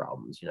attrition type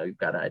problems? You've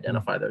got to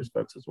identify those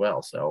folks as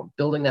well. So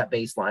building that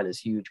baseline is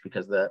huge,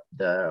 because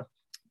the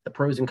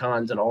pros and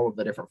cons and all of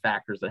the different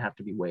factors that have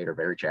to be weighed are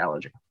very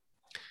challenging.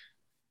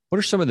 What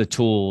are some of the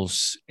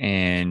tools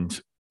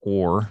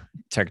or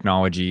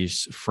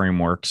technologies,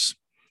 frameworks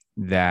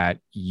that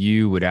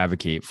you would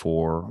advocate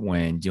for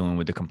when dealing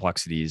with the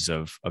complexities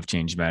of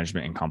change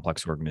management in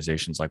complex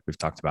organizations like we've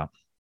talked about?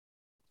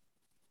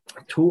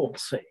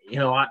 Tools,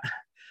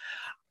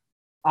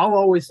 I'll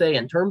always say,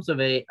 in terms of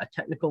a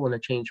technical and a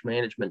change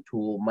management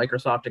tool,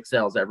 Microsoft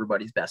Excel is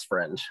everybody's best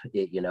friend.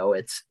 It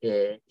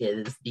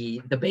is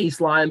the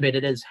baseline, but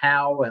it is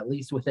how, at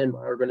least within my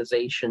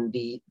organization,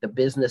 the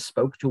business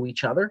spoke to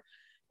each other.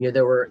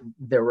 There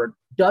were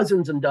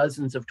dozens and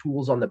dozens of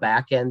tools on the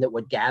back end that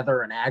would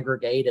gather and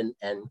aggregate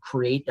and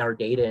create our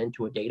data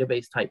into a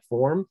database type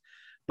form.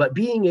 But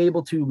being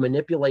able to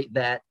manipulate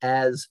that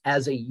as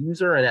a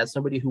user and as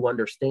somebody who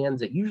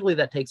understands it, usually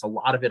that takes a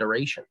lot of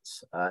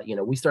iterations.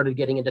 We started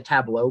getting into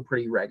Tableau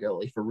pretty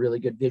regularly for really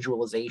good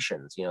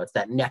visualizations. It's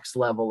that next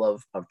level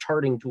of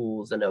charting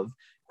tools and of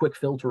quick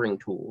filtering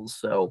tools.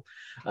 So,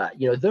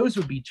 those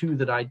would be 2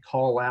 that I'd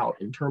call out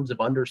in terms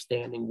of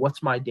understanding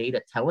what's my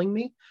data telling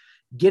me.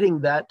 Getting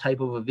that type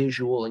of a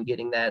visual and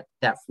getting that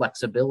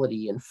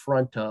flexibility in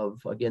front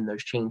of, again,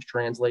 those change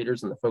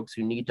translators and the folks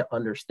who need to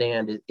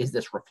understand, is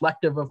this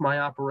reflective of my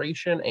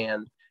operation,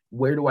 and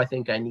where do I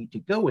think I need to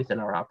go within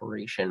our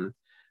operation?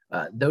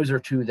 Those are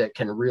 2 that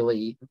can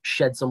really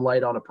shed some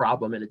light on a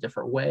problem in a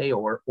different way,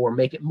 or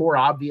make it more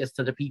obvious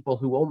to the people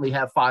who only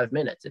have 5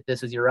 minutes. If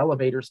this is your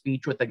elevator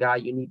speech with the guy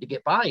you need to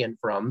get buy-in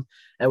from,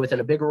 and within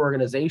a bigger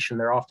organization,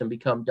 there often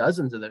become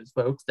dozens of those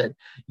folks that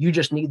you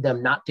just need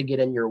them not to get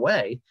in your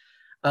way.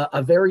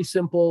 A very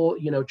simple,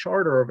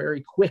 chart or a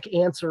very quick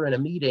answer in a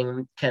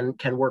meeting can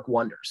work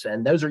wonders.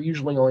 And those are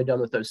usually only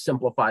done with those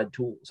simplified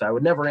tools. I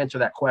would never answer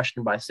that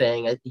question by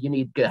saying you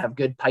need to have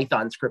good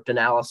Python script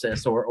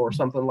analysis or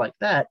something like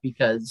that,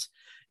 because,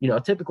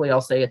 typically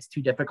I'll say it's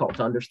too difficult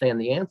to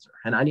understand the answer.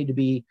 And I need to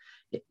be,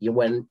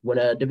 when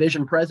a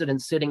division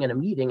president's sitting in a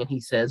meeting and he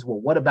says, well,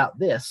 what about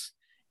this?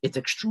 It's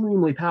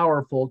extremely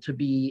powerful to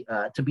be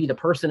the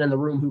person in the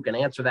room who can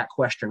answer that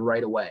question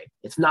right away.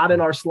 It's not in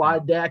our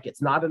slide deck,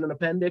 it's not in an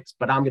appendix,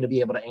 but I'm going to be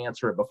able to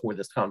answer it before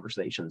this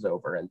conversation is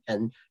over.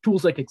 And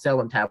tools like Excel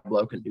and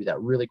Tableau can do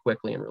that really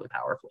quickly and really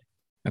powerfully.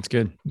 That's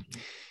good.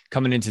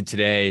 Coming into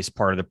today, as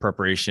part of the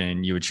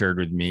preparation, you had shared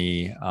with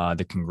me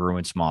the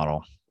congruence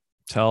model.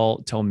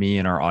 Tell me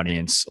and our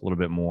audience a little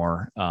bit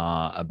more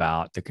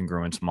about the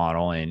congruence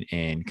model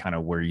and kind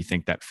of where you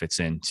think that fits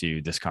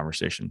into this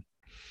conversation.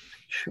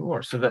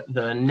 Sure. So the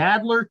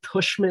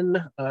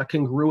Nadler-Tushman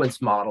congruence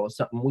model is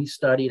something we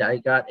studied. I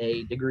got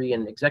a degree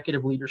in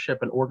executive leadership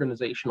and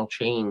organizational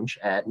change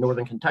at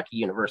Northern Kentucky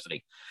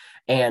University.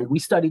 And we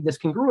studied this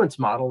congruence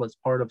model as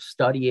part of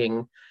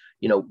studying,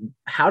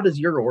 how does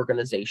your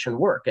organization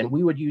work? And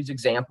we would use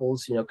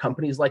examples,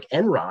 companies like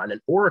Enron and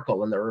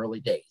Oracle in the early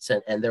days.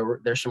 And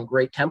there's some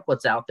great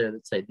templates out there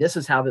that say, this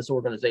is how this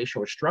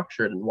organization was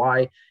structured and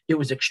why it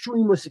was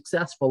extremely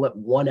successful at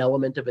one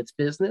element of its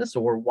business,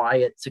 or why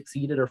it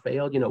succeeded or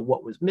failed,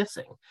 what was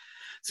missing.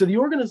 So the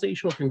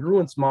organizational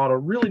congruence model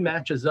really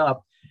matches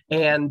up,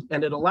 and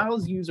it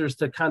allows users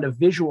to kind of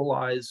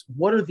visualize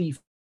what are the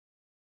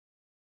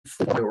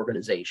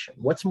organization,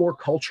 what's more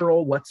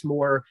cultural, what's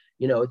more,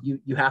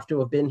 you have to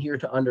have been here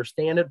to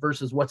understand it,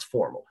 versus what's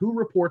formal, who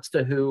reports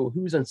to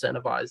who's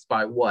incentivized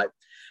by what.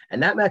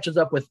 And that matches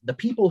up with the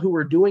people who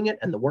are doing it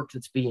and the work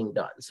that's being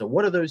done. So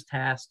what are those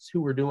tasks,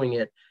 who are doing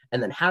it,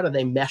 and then how do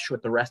they mesh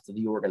with the rest of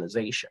the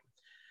organization?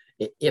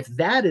 If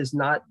that is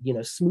not,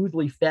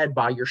 smoothly fed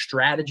by your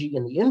strategy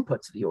and the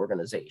inputs of the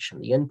organization,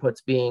 the inputs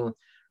being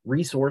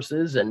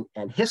resources and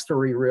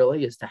history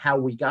really as to how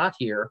we got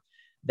here,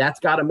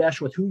 that's got to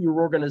mesh with who your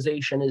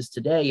organization is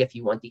today if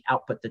you want the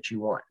output that you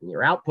want. And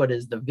your output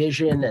is the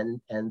vision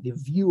and the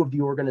view of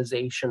the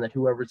organization that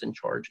whoever's in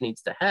charge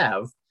needs to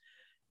have.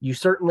 You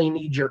certainly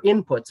need your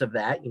inputs of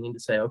that. You need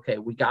to say, okay,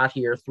 we got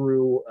here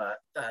through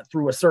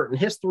a certain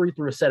history,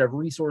 through a set of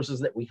resources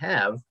that we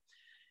have.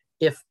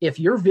 If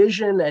your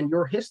vision and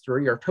your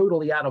history are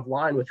totally out of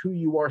line with who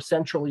you are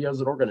centrally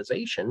as an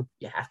organization,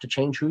 you have to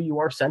change who you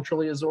are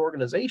centrally as an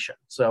organization.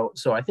 So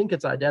I think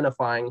it's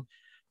identifying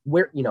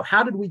where,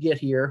 how did we get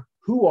here?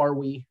 Who are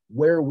we?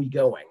 Where are we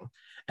going?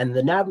 And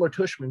the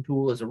Nadler-Tushman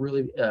tool is a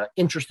really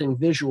interesting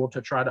visual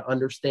to try to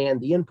understand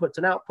the inputs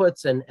and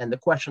outputs and the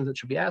questions that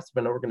should be asked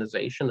of an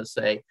organization to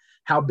say,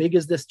 how big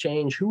is this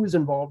change? Who is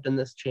involved in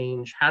this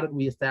change? How did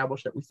we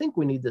establish that we think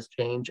we need this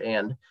change?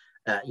 And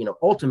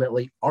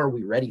Ultimately, are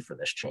we ready for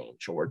this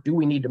change, or do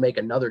we need to make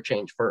another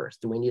change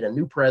first? Do we need a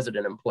new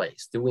president in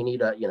place? Do we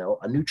need a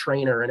new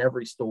trainer in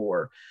every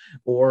store,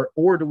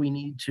 or do we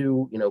need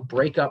to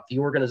break up the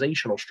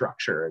organizational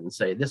structure and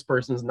say this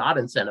person's not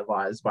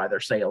incentivized by their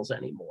sales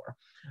anymore?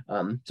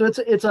 So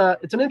it's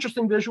an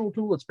interesting visual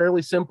tool. It's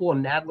fairly simple,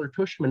 and Nadler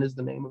Tushman is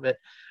the name of it,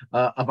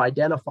 of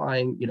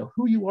identifying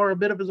who you are a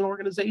bit of as an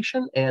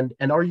organization, and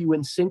are you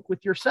in sync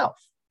with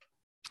yourself?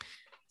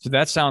 So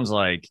that sounds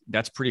like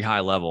that's pretty high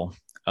level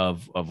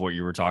of what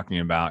you were talking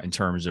about in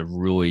terms of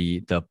really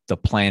the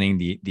planning,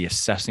 the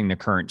assessing the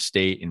current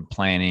state and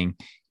planning,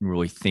 and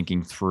really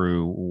thinking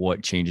through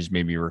what changes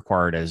may be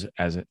required as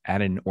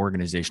at an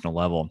organizational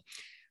level.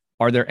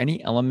 Are there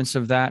any elements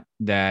of that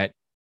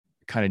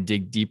kind of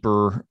dig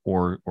deeper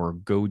or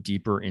go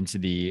deeper into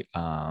the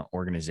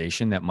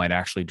organization that might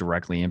actually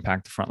directly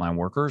impact the frontline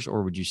workers?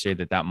 Or would you say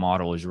that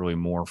model is really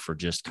more for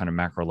just kind of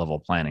macro level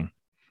planning?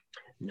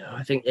 No,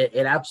 I think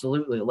it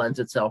absolutely lends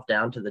itself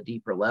down to the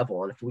deeper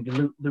level. And if we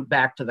loop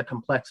back to the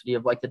complexity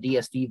of like the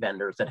DSD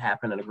vendors that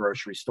happen in a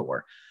grocery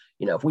store,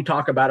 if we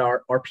talk about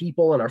our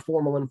people and our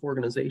formal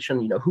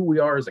organization, who we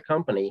are as a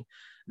company,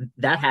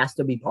 that has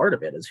to be part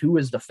of it, is who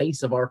is the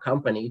face of our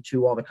company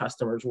to all the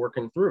customers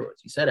working through.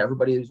 As you said,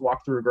 everybody who's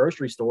walked through a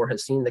grocery store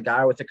has seen the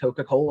guy with the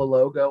Coca-Cola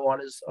logo on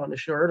his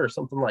shirt or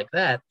something like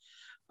that.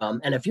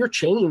 And if your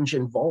change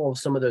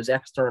involves some of those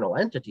external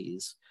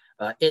entities,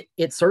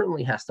 it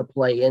certainly has to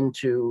play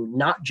into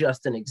not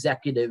just an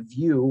executive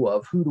view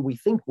of who do we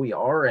think we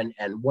are and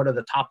what are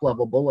the top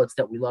level bullets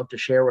that we love to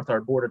share with our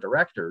board of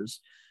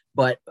directors,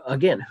 but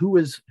again, who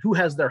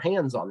has their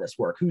hands on this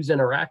work, who's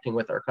interacting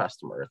with our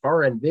customer. If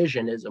our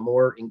envision is a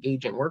more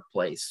engaging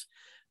workplace,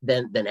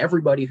 then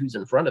everybody who's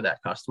in front of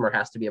that customer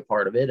has to be a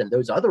part of it, and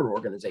those other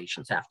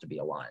organizations have to be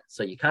aligned.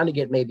 So you kind of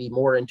get maybe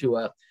more into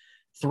a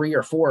 3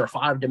 or 4 or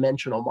 5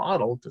 dimensional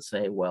model to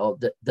say, well,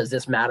 does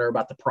this matter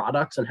about the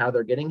products and how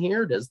they're getting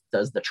here? Does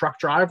the truck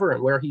driver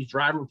and where he's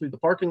driving through the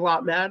parking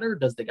lot matter?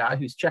 Does the guy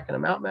who's checking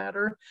them out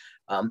matter?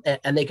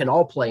 And they can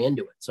all play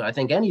into it. So I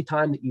think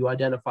anytime that you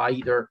identify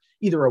either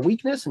a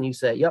weakness and you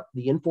say, yep,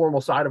 the informal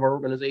side of our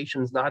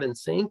organization is not in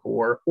sync,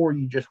 or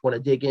you just want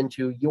to dig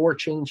into your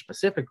change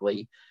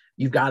specifically,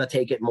 you've got to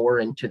take it more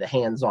into the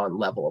hands-on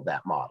level of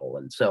that model.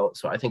 And so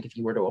I think if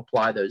you were to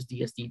apply those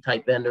DSD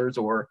type vendors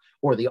or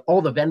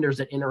all the vendors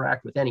that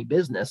interact with any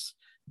business,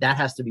 that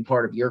has to be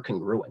part of your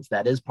congruence.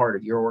 That is part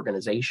of your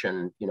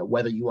organization,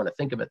 whether you want to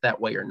think of it that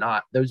way or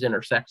not. Those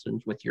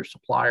intersections with your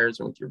suppliers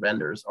and with your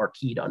vendors are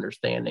key to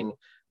understanding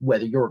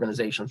whether your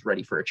organization is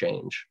ready for a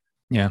change.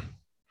 Yeah.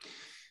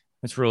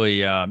 That's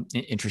really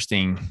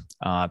interesting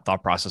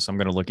thought process. I'm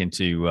going to look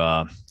into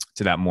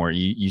to that more.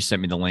 You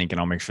sent me the link, and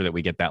I'll make sure that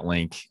we get that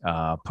link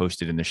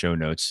posted in the show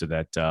notes so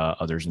that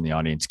others in the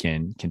audience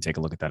can take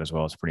a look at that as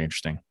well. It's pretty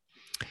interesting.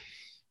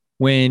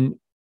 When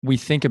we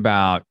think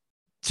about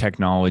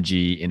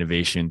technology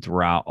innovation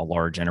throughout a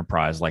large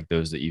enterprise like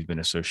those that you've been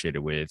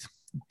associated with,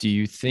 do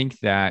you think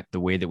that the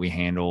way that we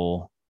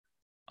handle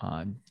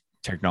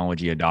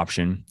technology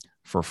adoption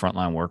for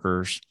frontline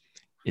workers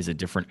is a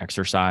different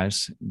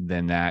exercise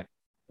than that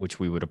which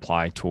we would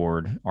apply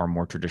toward our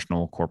more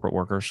traditional corporate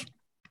workers?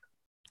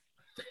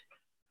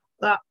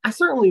 I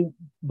certainly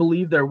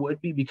believe there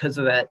would be, because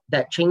of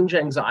that change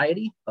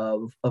anxiety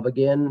of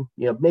again,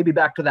 maybe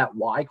back to that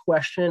why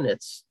question.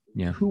 It's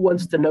who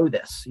wants to know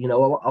this? A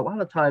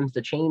lot of times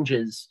the change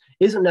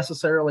isn't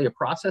necessarily a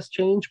process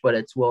change, but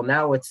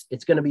now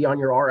it's going to be on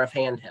your RF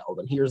handheld,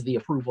 and here's the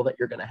approval that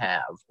you're going to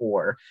have,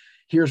 or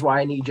here's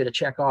why I need you to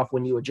check off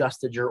when you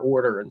adjusted your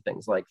order and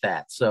things like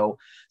that. So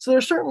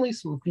there's certainly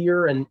some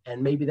fear, and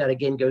maybe that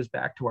again goes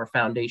back to our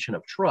foundation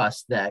of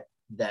trust that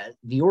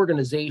the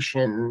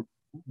organization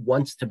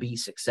wants to be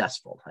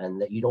successful,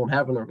 and that you don't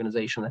have an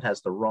organization that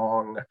has the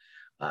wrong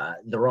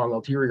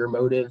ulterior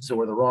motives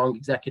or the wrong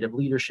executive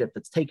leadership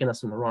that's taken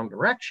us in the wrong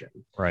direction.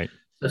 Right.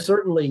 So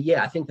certainly,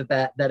 I think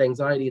that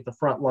anxiety at the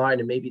front line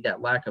and maybe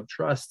that lack of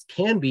trust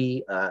can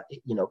be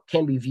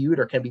viewed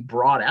or can be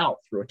brought out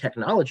through a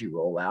technology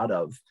rollout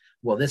of,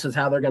 well, this is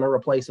how they're going to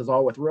replace us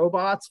all with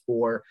robots,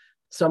 or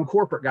some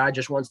corporate guy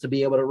just wants to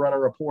be able to run a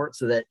report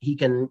so that he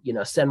can,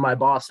 send my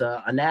boss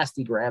a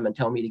nasty gram and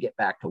tell me to get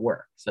back to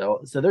work.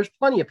 So there's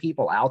plenty of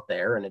people out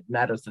there, and it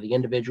matters to the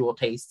individual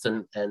tastes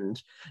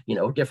and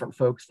different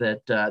folks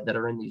that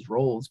are in these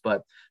roles.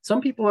 But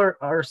some people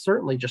are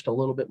certainly just a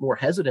little bit more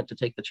hesitant to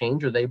take the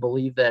change, or they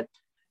believe that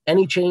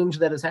any change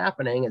that is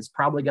happening is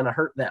probably going to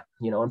hurt them.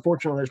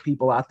 Unfortunately, there's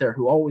people out there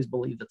who always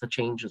believe that the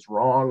change is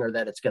wrong or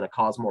that it's going to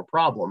cause more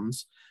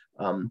problems.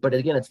 But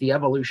again, it's the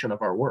evolution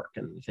of our work.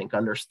 And I think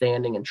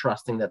understanding and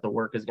trusting that the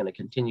work is going to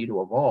continue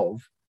to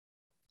evolve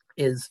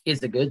is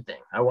a good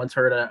thing. I once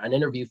heard an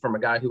interview from a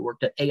guy who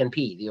worked at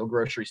A&P, the old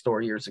grocery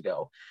store, years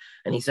ago.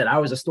 And he said, I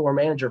was a store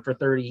manager for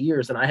 30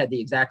 years, and I had the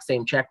exact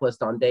same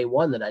checklist on day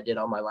one that I did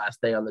on my last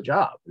day on the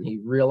job. And he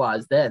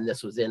realized then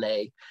this was in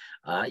a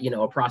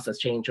a process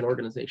change, an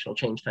organizational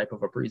change type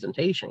of a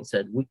presentation. He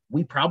said,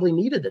 we probably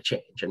needed the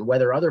change, and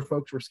whether other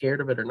folks were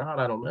scared of it or not,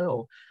 I don't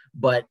know,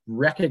 but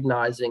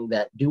recognizing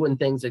that doing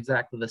things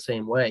exactly the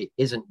same way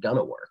isn't going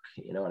to work,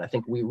 and I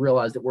think we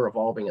realize that we're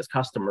evolving as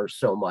customers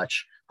so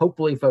much.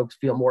 Hopefully folks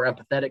feel more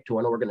empathetic to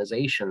an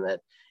organization that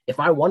if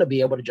I want to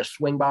be able to just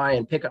swing by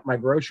and pick up my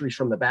groceries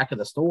from the back of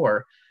the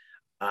store,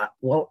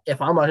 well,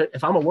 if I'm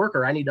a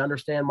worker, I need to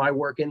understand my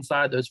work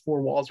inside those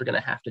four walls are going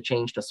to have to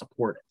change to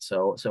support it.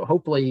 So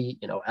hopefully,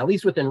 at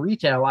least within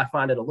retail, I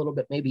find it a little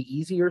bit maybe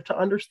easier to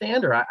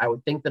understand, or I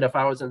would think that if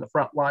I was in the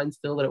front line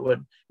still, that it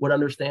would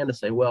understand to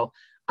say, well,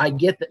 I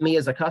get that me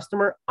as a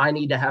customer, I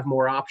need to have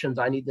more options.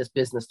 I need this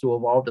business to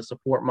evolve to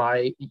support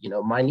my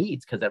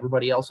needs because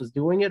everybody else is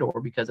doing it, or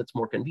because it's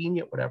more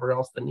convenient, whatever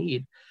else the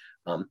need.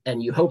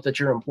 And you hope that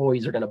your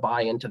employees are going to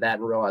buy into that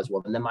and realize,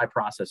 well, and then my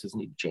processes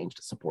need to change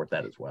to support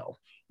that as well.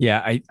 Yeah,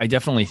 I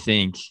definitely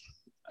think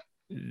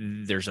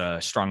there's a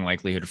strong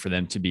likelihood for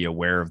them to be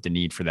aware of the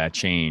need for that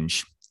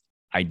change.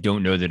 I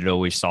don't know that it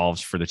always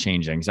solves for the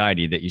change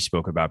anxiety that you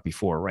spoke about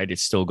before, right?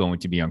 It's still going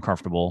to be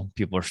uncomfortable.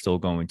 People are still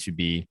going to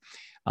be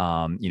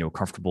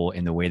comfortable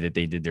in the way that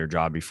they did their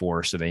job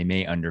before. So they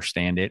may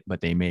understand it,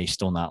 but they may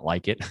still not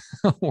like it,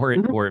 or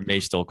it may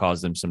still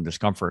cause them some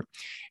discomfort.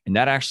 And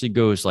that actually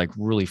goes like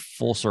really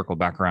full circle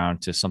back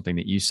around to something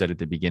that you said at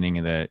the beginning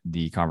of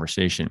the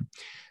conversation,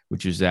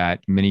 which is that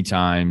many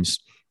times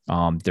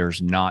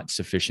there's not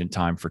sufficient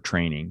time for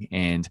training.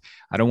 And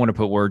I don't want to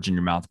put words in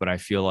your mouth, but I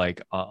feel like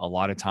a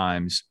lot of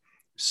times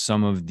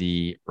some of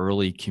the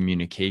early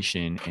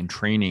communication and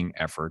training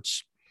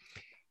efforts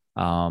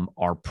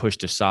are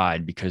pushed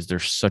aside because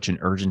there's such an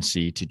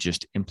urgency to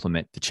just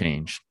implement the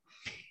change.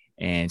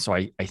 And so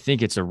I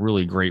think it's a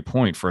really great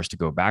point for us to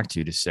go back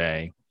to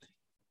say,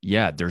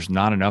 yeah, there's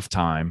not enough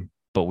time,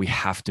 but we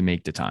have to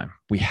make the time.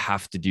 We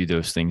have to do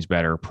those things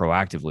better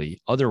proactively.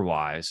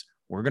 Otherwise,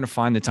 we're going to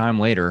find the time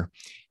later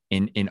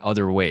in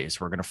other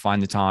ways. We're going to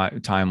find the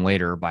time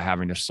later by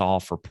having to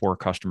solve for poor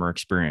customer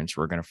experience.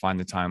 We're going to find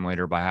the time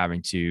later by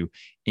having to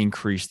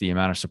increase the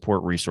amount of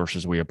support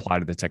resources we apply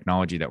to the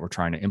technology that we're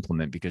trying to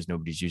implement because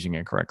nobody's using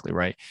it correctly,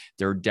 right?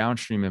 There are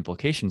downstream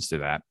implications to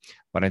that,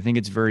 but I think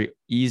it's very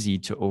easy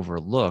to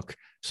overlook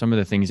some of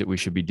the things that we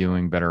should be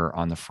doing better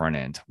on the front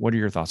end. What are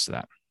your thoughts to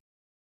that?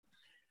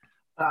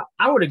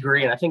 I would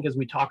agree. And I think as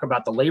we talk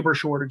about the labor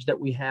shortage that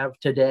we have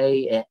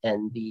today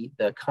and the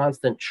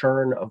constant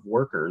churn of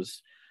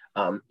workers,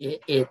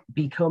 it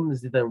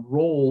becomes the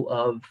role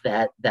of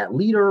that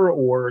leader,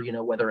 or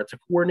whether it's a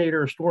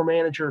coordinator, store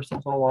manager, or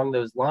something along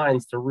those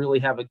lines, to really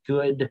have a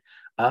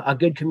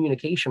good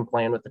communication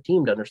plan with the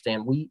team to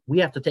understand we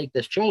have to take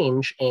this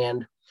change,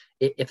 and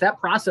if that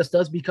process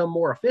does become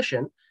more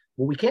efficient,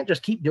 well, we can't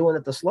just keep doing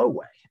it the slow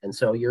way. And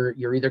so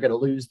you're either going to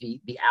lose the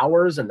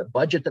hours and the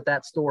budget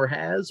that store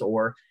has,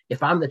 or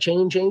if I'm the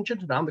change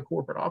agent and I'm the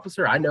corporate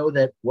officer, I know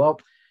that, well,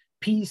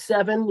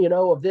 P7,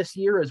 of this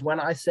year is when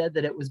I said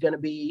that it was going to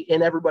be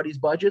in everybody's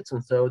budgets.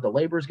 And so the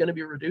labor is going to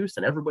be reduced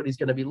and everybody's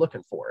going to be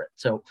looking for it.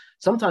 So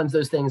sometimes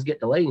those things get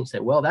delayed and you say,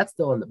 well, that's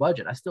still in the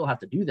budget. I still have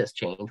to do this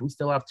change. We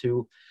still have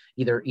to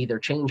either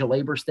change a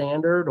labor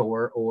standard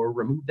or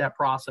remove that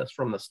process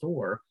from the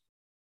store.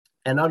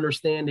 And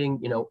understanding,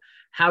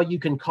 how you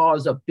can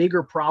cause a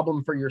bigger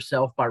problem for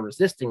yourself by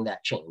resisting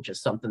that change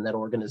is something that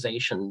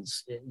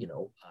organizations,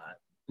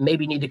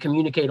 maybe need to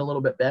communicate a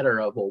little bit better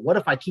of, well, what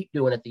if I keep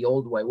doing it the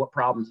old way? What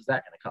problems is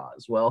that going to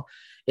cause? Well,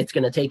 it's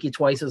going to take you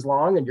twice as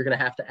long, and you're going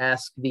to have to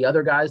ask the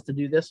other guys to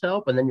do this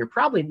help. And then you're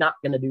probably not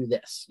going to do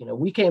this.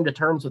 We came to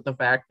terms with the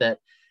fact that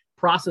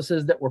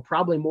processes that were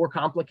probably more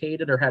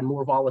complicated or had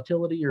more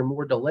volatility or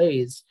more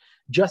delays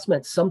just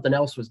meant something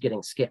else was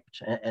getting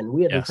skipped. And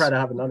we had to try to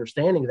have an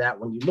understanding of that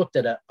when you looked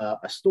at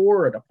a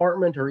store, a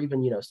department, or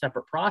even,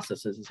 separate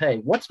processes is, hey,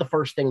 what's the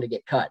first thing to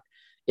get cut?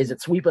 Is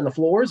it sweeping the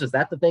floors? Is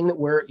that the thing that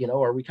we're,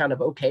 are we kind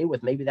of okay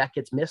with? Maybe that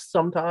gets missed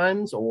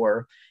sometimes,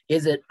 or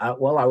is it,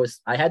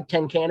 I had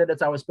 10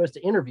 candidates I was supposed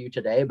to interview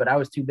today, but I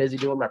was too busy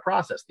doing my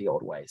process the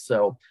old way.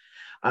 So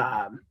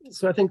I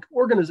think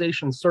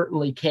organizations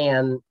certainly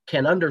can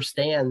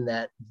understand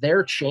that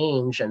their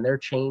change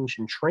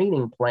and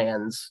training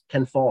plans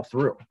can fall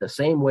through the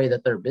same way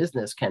that their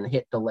business can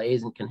hit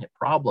delays and can hit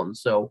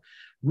problems. So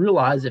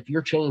realize if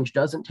your change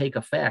doesn't take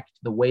effect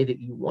the way that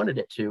you wanted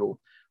it to,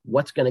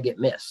 what's going to get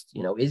missed?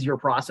 Is your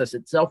process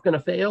itself going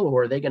to fail,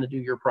 or are they going to do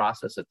your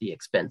process at the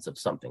expense of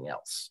something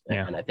else?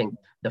 Yeah. And I think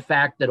the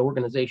fact that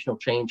organizational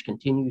change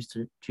continues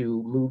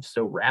to move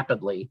so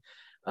rapidly,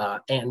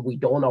 and we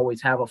don't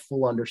always have a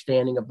full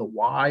understanding of the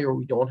why, or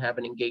we don't have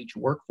an engaged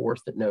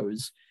workforce that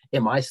knows,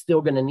 am I still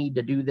going to need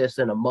to do this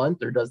in a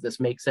month, or does this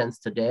make sense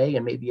today?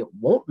 And maybe it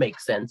won't make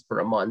sense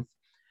for a month.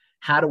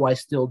 How do I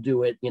still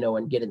do it,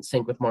 and get in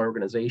sync with my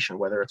organization,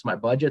 whether it's my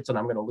budgets and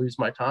I'm going to lose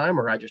my time,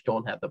 or I just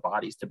don't have the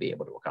bodies to be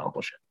able to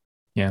accomplish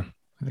it. Yeah,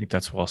 I think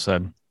that's well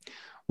said.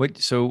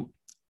 So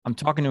I'm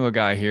talking to a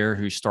guy here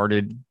who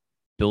started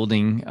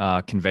building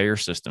conveyor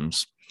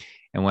systems.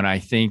 And when I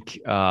think,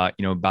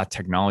 about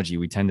technology,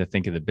 we tend to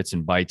think of the bits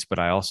and bytes, but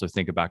I also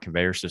think about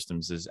conveyor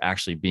systems as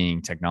actually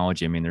being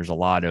technology. I mean, there's a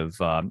lot of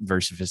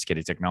very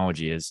sophisticated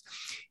technology is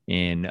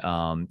in,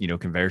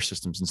 conveyor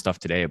systems and stuff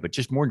today. But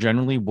just more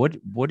generally,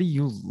 what do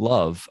you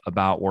love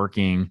about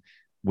working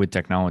with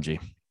technology?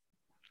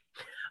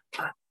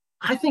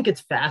 I think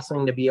it's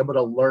fascinating to be able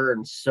to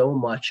learn so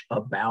much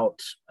about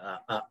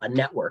a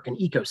network, an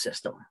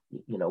ecosystem.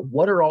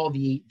 What are all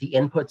the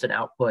inputs and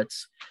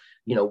outputs?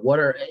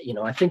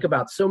 I think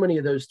about so many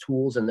of those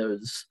tools and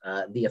those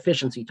the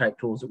efficiency type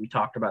tools that we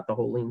talked about, the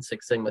whole Lean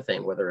Six Sigma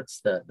thing, whether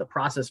it's the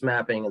process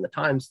mapping and the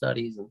time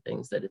studies and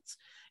things, that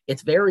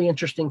it's very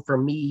interesting for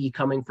me,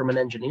 coming from an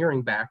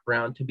engineering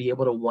background, to be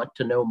able to want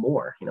to know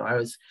more.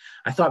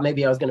 I thought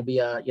maybe I was going to be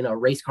a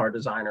race car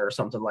designer or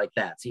something like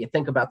that. So you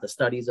think about the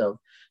studies of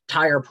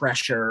tire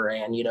pressure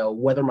and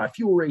whether my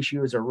fuel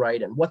ratios are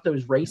right, and what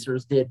those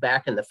racers did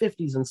back in the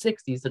 50s and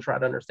 60s to try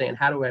to understand,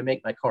 how do I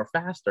make my car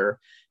faster?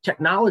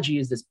 Technology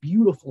is this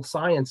beautiful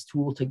science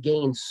tool to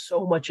gain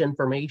so much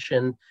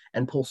information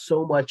and pull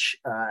so much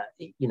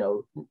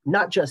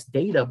not just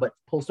data, but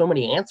pull so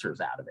many answers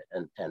out of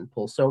it, and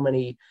pull so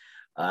many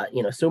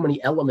so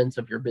many elements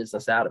of your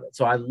business out of it.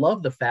 So I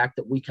love the fact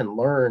that we can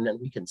learn and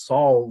we can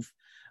solve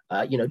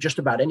just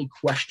about any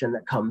question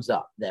that comes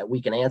up, that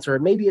we can answer.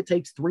 And maybe it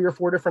takes 3 or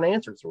 4 different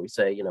answers where we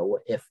say,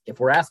 if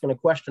we're asking a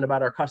question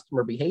about our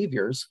customer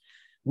behaviors,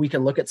 we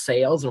can look at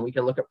sales and we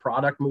can look at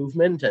product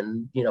movement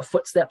and,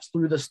 footsteps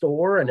through the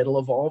store, and it'll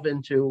evolve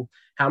into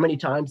how many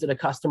times did a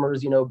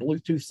customer's,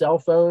 Bluetooth cell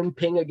phone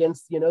ping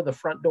against, the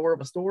front door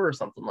of a store or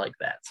something like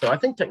that. So I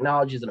think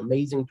technology is an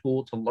amazing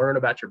tool to learn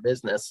about your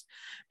business.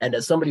 And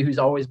as somebody who's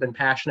always been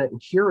passionate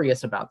and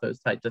curious about those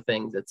types of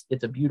things,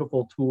 it's a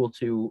beautiful tool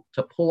to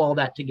pull all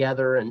that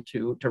together and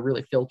to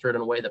really filter it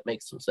in a way that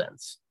makes some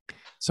sense.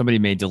 Somebody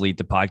may delete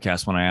the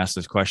podcast when I ask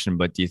this question,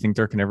 but do you think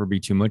there can ever be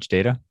too much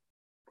data?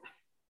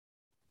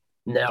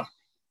 No.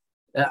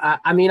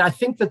 I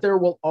think that there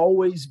will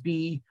always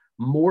be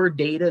more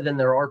data than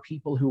there are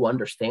people who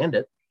understand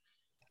it.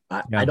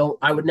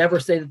 I would never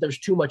say that there's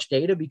too much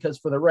data, because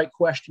for the right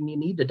question, you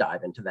need to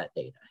dive into that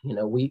data.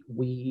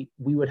 We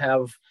would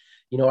have,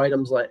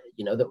 items like,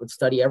 that would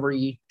study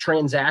every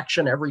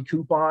transaction, every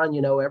coupon,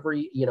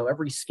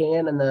 every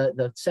scan and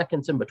the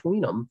seconds in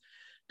between them.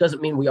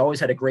 Doesn't mean we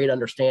always had a great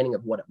understanding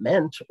of what it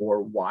meant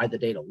or why the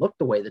data looked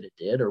the way that it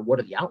did or what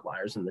are the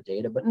outliers in the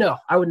data. But no,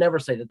 I would never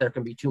say that there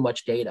can be too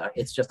much data.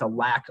 It's just a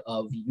lack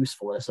of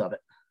usefulness of it.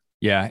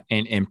 Yeah.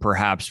 And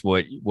perhaps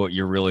what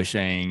you're really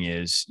saying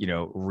is,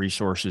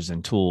 resources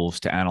and tools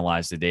to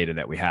analyze the data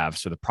that we have.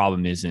 So the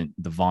problem isn't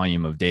the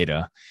volume of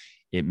data.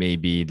 It may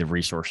be the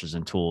resources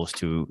and tools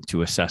to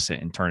assess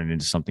it and turn it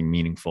into something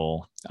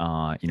meaningful,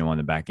 on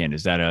the back end.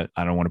 I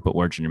don't want to put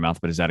words in your mouth,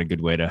 but is that a good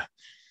way to?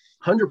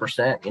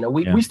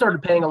 100%. We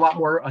started paying a lot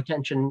more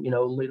attention,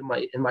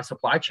 in my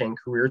supply chain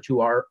career,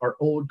 to our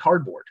old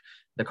cardboard,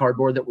 the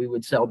cardboard that we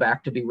would sell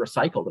back to be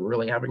recycled, and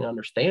really having an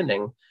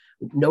understanding.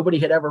 Nobody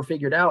had ever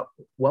figured out,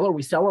 well, are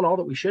we selling all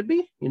that we should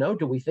be?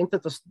 Do we think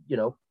that this,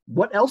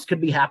 what else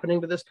could be happening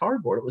to this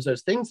cardboard? It was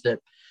those things that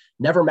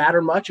never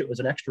mattered much. It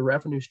was an extra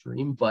revenue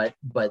stream, but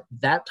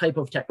that type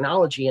of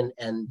technology and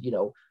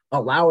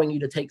allowing you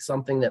to take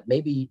something that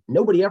maybe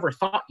nobody ever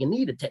thought you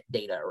needed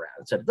data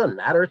around. So it doesn't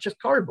matter. It's just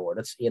cardboard.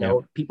 It's,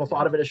 people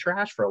thought of it as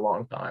trash for a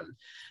long time.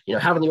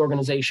 Having the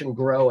organization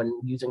grow and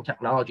using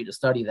technology to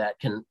study that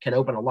can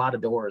open a lot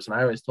of doors. And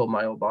I always told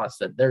my old boss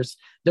that there's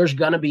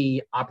going to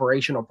be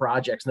operational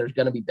projects and there's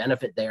going to be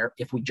benefit there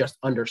if we just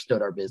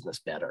understood our business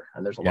better.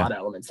 And there's a lot of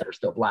elements that are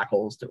still black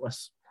holes to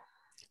us.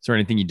 Is there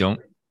anything you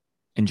don't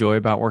enjoy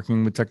about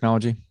working with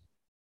technology?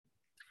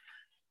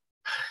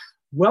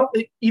 Well,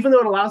 even though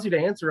it allows you to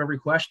answer every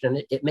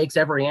question, it makes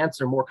every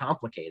answer more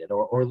complicated,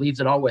 or leaves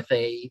it all with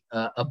a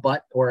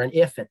but or an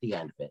if at the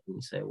end of it. And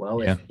you say,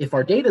 well, if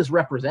our data is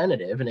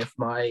representative, and if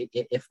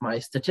my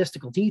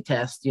statistical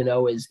t-test,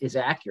 is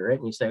accurate,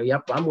 and you say,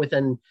 yep, I'm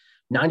within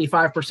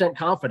 95%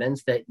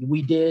 confidence that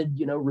we did,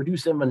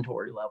 reduce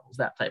inventory levels,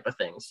 that type of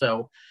thing.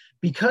 So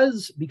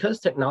because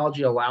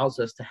technology allows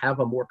us to have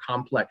a more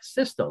complex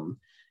system,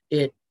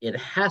 it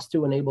has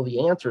to enable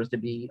the answers to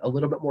be a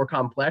little bit more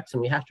complex,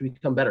 and we have to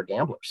become better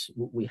gamblers.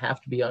 We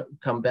have to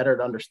become better at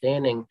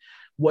understanding,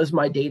 was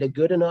my data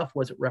good enough?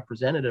 Was it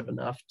representative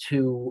enough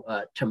to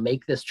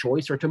make this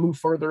choice or to move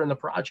further in the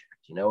project?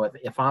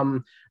 If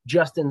I'm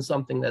just in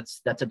something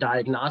that's a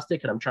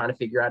diagnostic and I'm trying to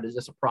figure out, is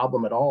this a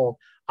problem at all?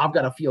 I've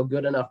got to feel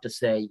good enough to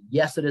say,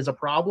 yes, it is a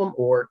problem,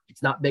 or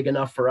it's not big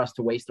enough for us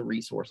to waste the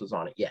resources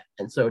on it yet.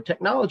 And so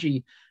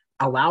technology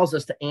allows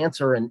us to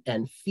answer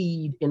and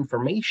feed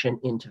information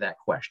into that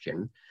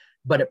question,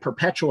 but it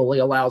perpetually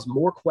allows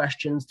more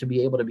questions to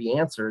be able to be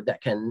answered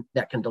that can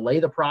delay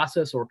the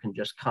process or can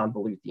just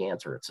convolute the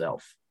answer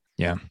itself.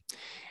 Yeah.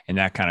 And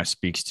that kind of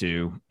speaks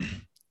to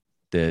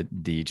the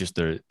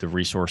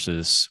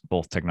resources,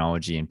 both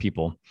technology and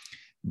people,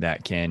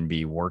 that can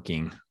be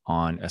working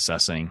on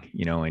assessing,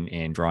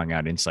 and drawing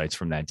out insights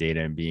from that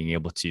data and being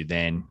able to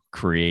then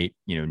create,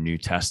 new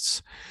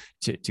tests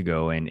to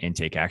go and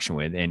take action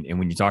with. And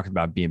when you talk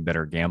about being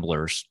better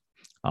gamblers,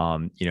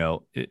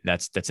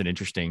 that's an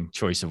interesting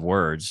choice of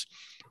words,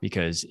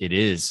 because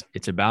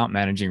it's about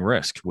managing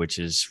risk, which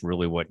is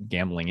really what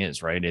gambling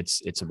is, right?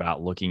 It's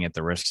about looking at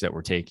the risks that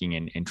we're taking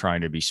and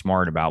trying to be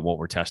smart about what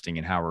we're testing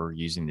and how we're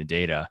using the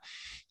data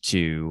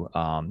to,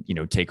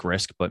 take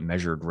risk, but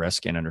measured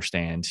risk, and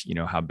understand,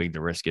 how big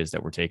the risk is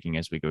that we're taking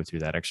as we go through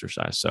that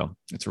exercise. So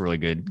it's a really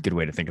good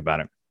way to think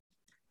about it.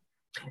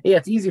 Yeah,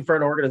 it's easy for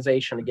an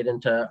organization to get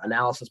into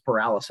analysis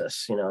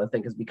paralysis, I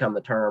think has become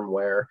the term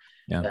where,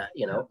 and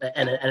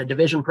a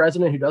division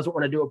president who doesn't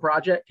want to do a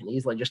project can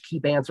easily just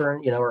keep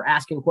answering, or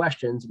asking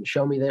questions and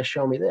show me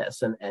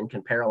this, and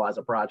can paralyze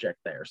a project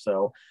there.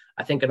 So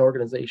I think an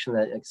organization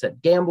that, like I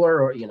said,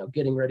 gambler, or,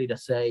 getting ready to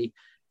say,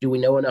 do we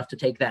know enough to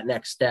take that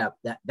next step?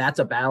 That's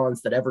a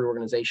balance that every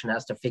organization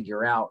has to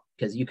figure out,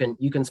 because you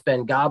can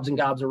spend gobs and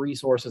gobs of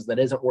resources that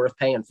isn't worth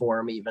paying for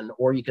them even,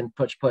 or you can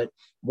put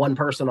one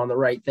person on the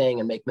right thing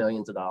and make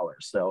millions of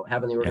dollars. So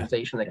having the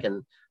organization that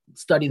can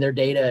study their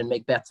data and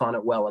make bets on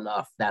it well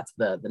enough, that's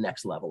the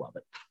next level of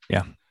it.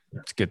 Yeah.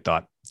 It's a good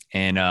thought.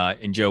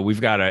 And Joe, we've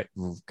got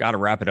to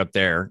wrap it up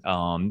there.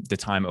 The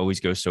time always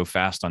goes so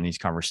fast on these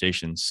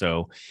conversations.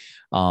 So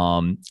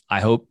I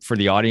hope for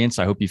the audience,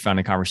 I hope you found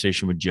the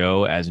conversation with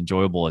Joe as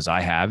enjoyable as I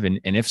have. And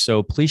if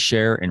so, please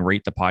share and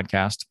rate the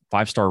podcast.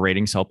 5-star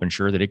ratings help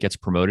ensure that it gets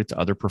promoted to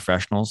other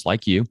professionals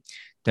like you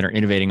that are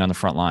innovating on the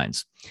front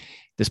lines.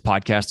 This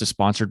podcast is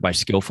sponsored by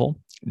Skillful,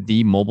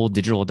 the mobile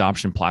digital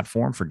adoption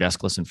platform for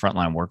deskless and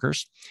frontline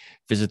workers.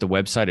 Visit the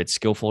website at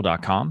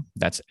skillful.com.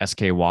 That's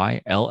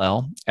SKYLLFUL.com.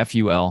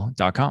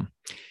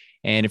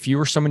 And if you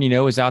or someone you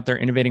know is out there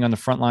innovating on the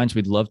front lines,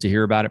 we'd love to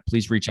hear about it.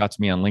 Please reach out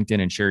to me on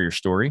LinkedIn and share your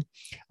story.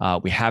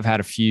 We have had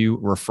a few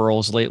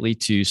referrals lately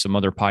to some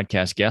other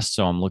podcast guests,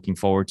 so I'm looking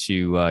forward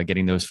to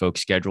getting those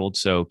folks scheduled.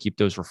 So keep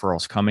those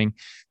referrals coming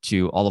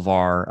to all of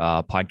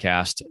our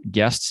podcast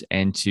guests,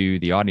 and to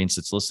the audience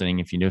that's listening.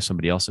 If you know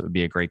somebody else that would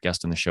be a great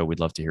guest on the show, we'd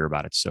love to hear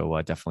about it. So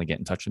definitely get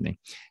in touch with me,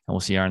 and we'll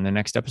see you on the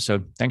next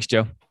episode. Thanks,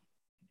 Joe.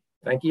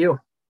 Thank you.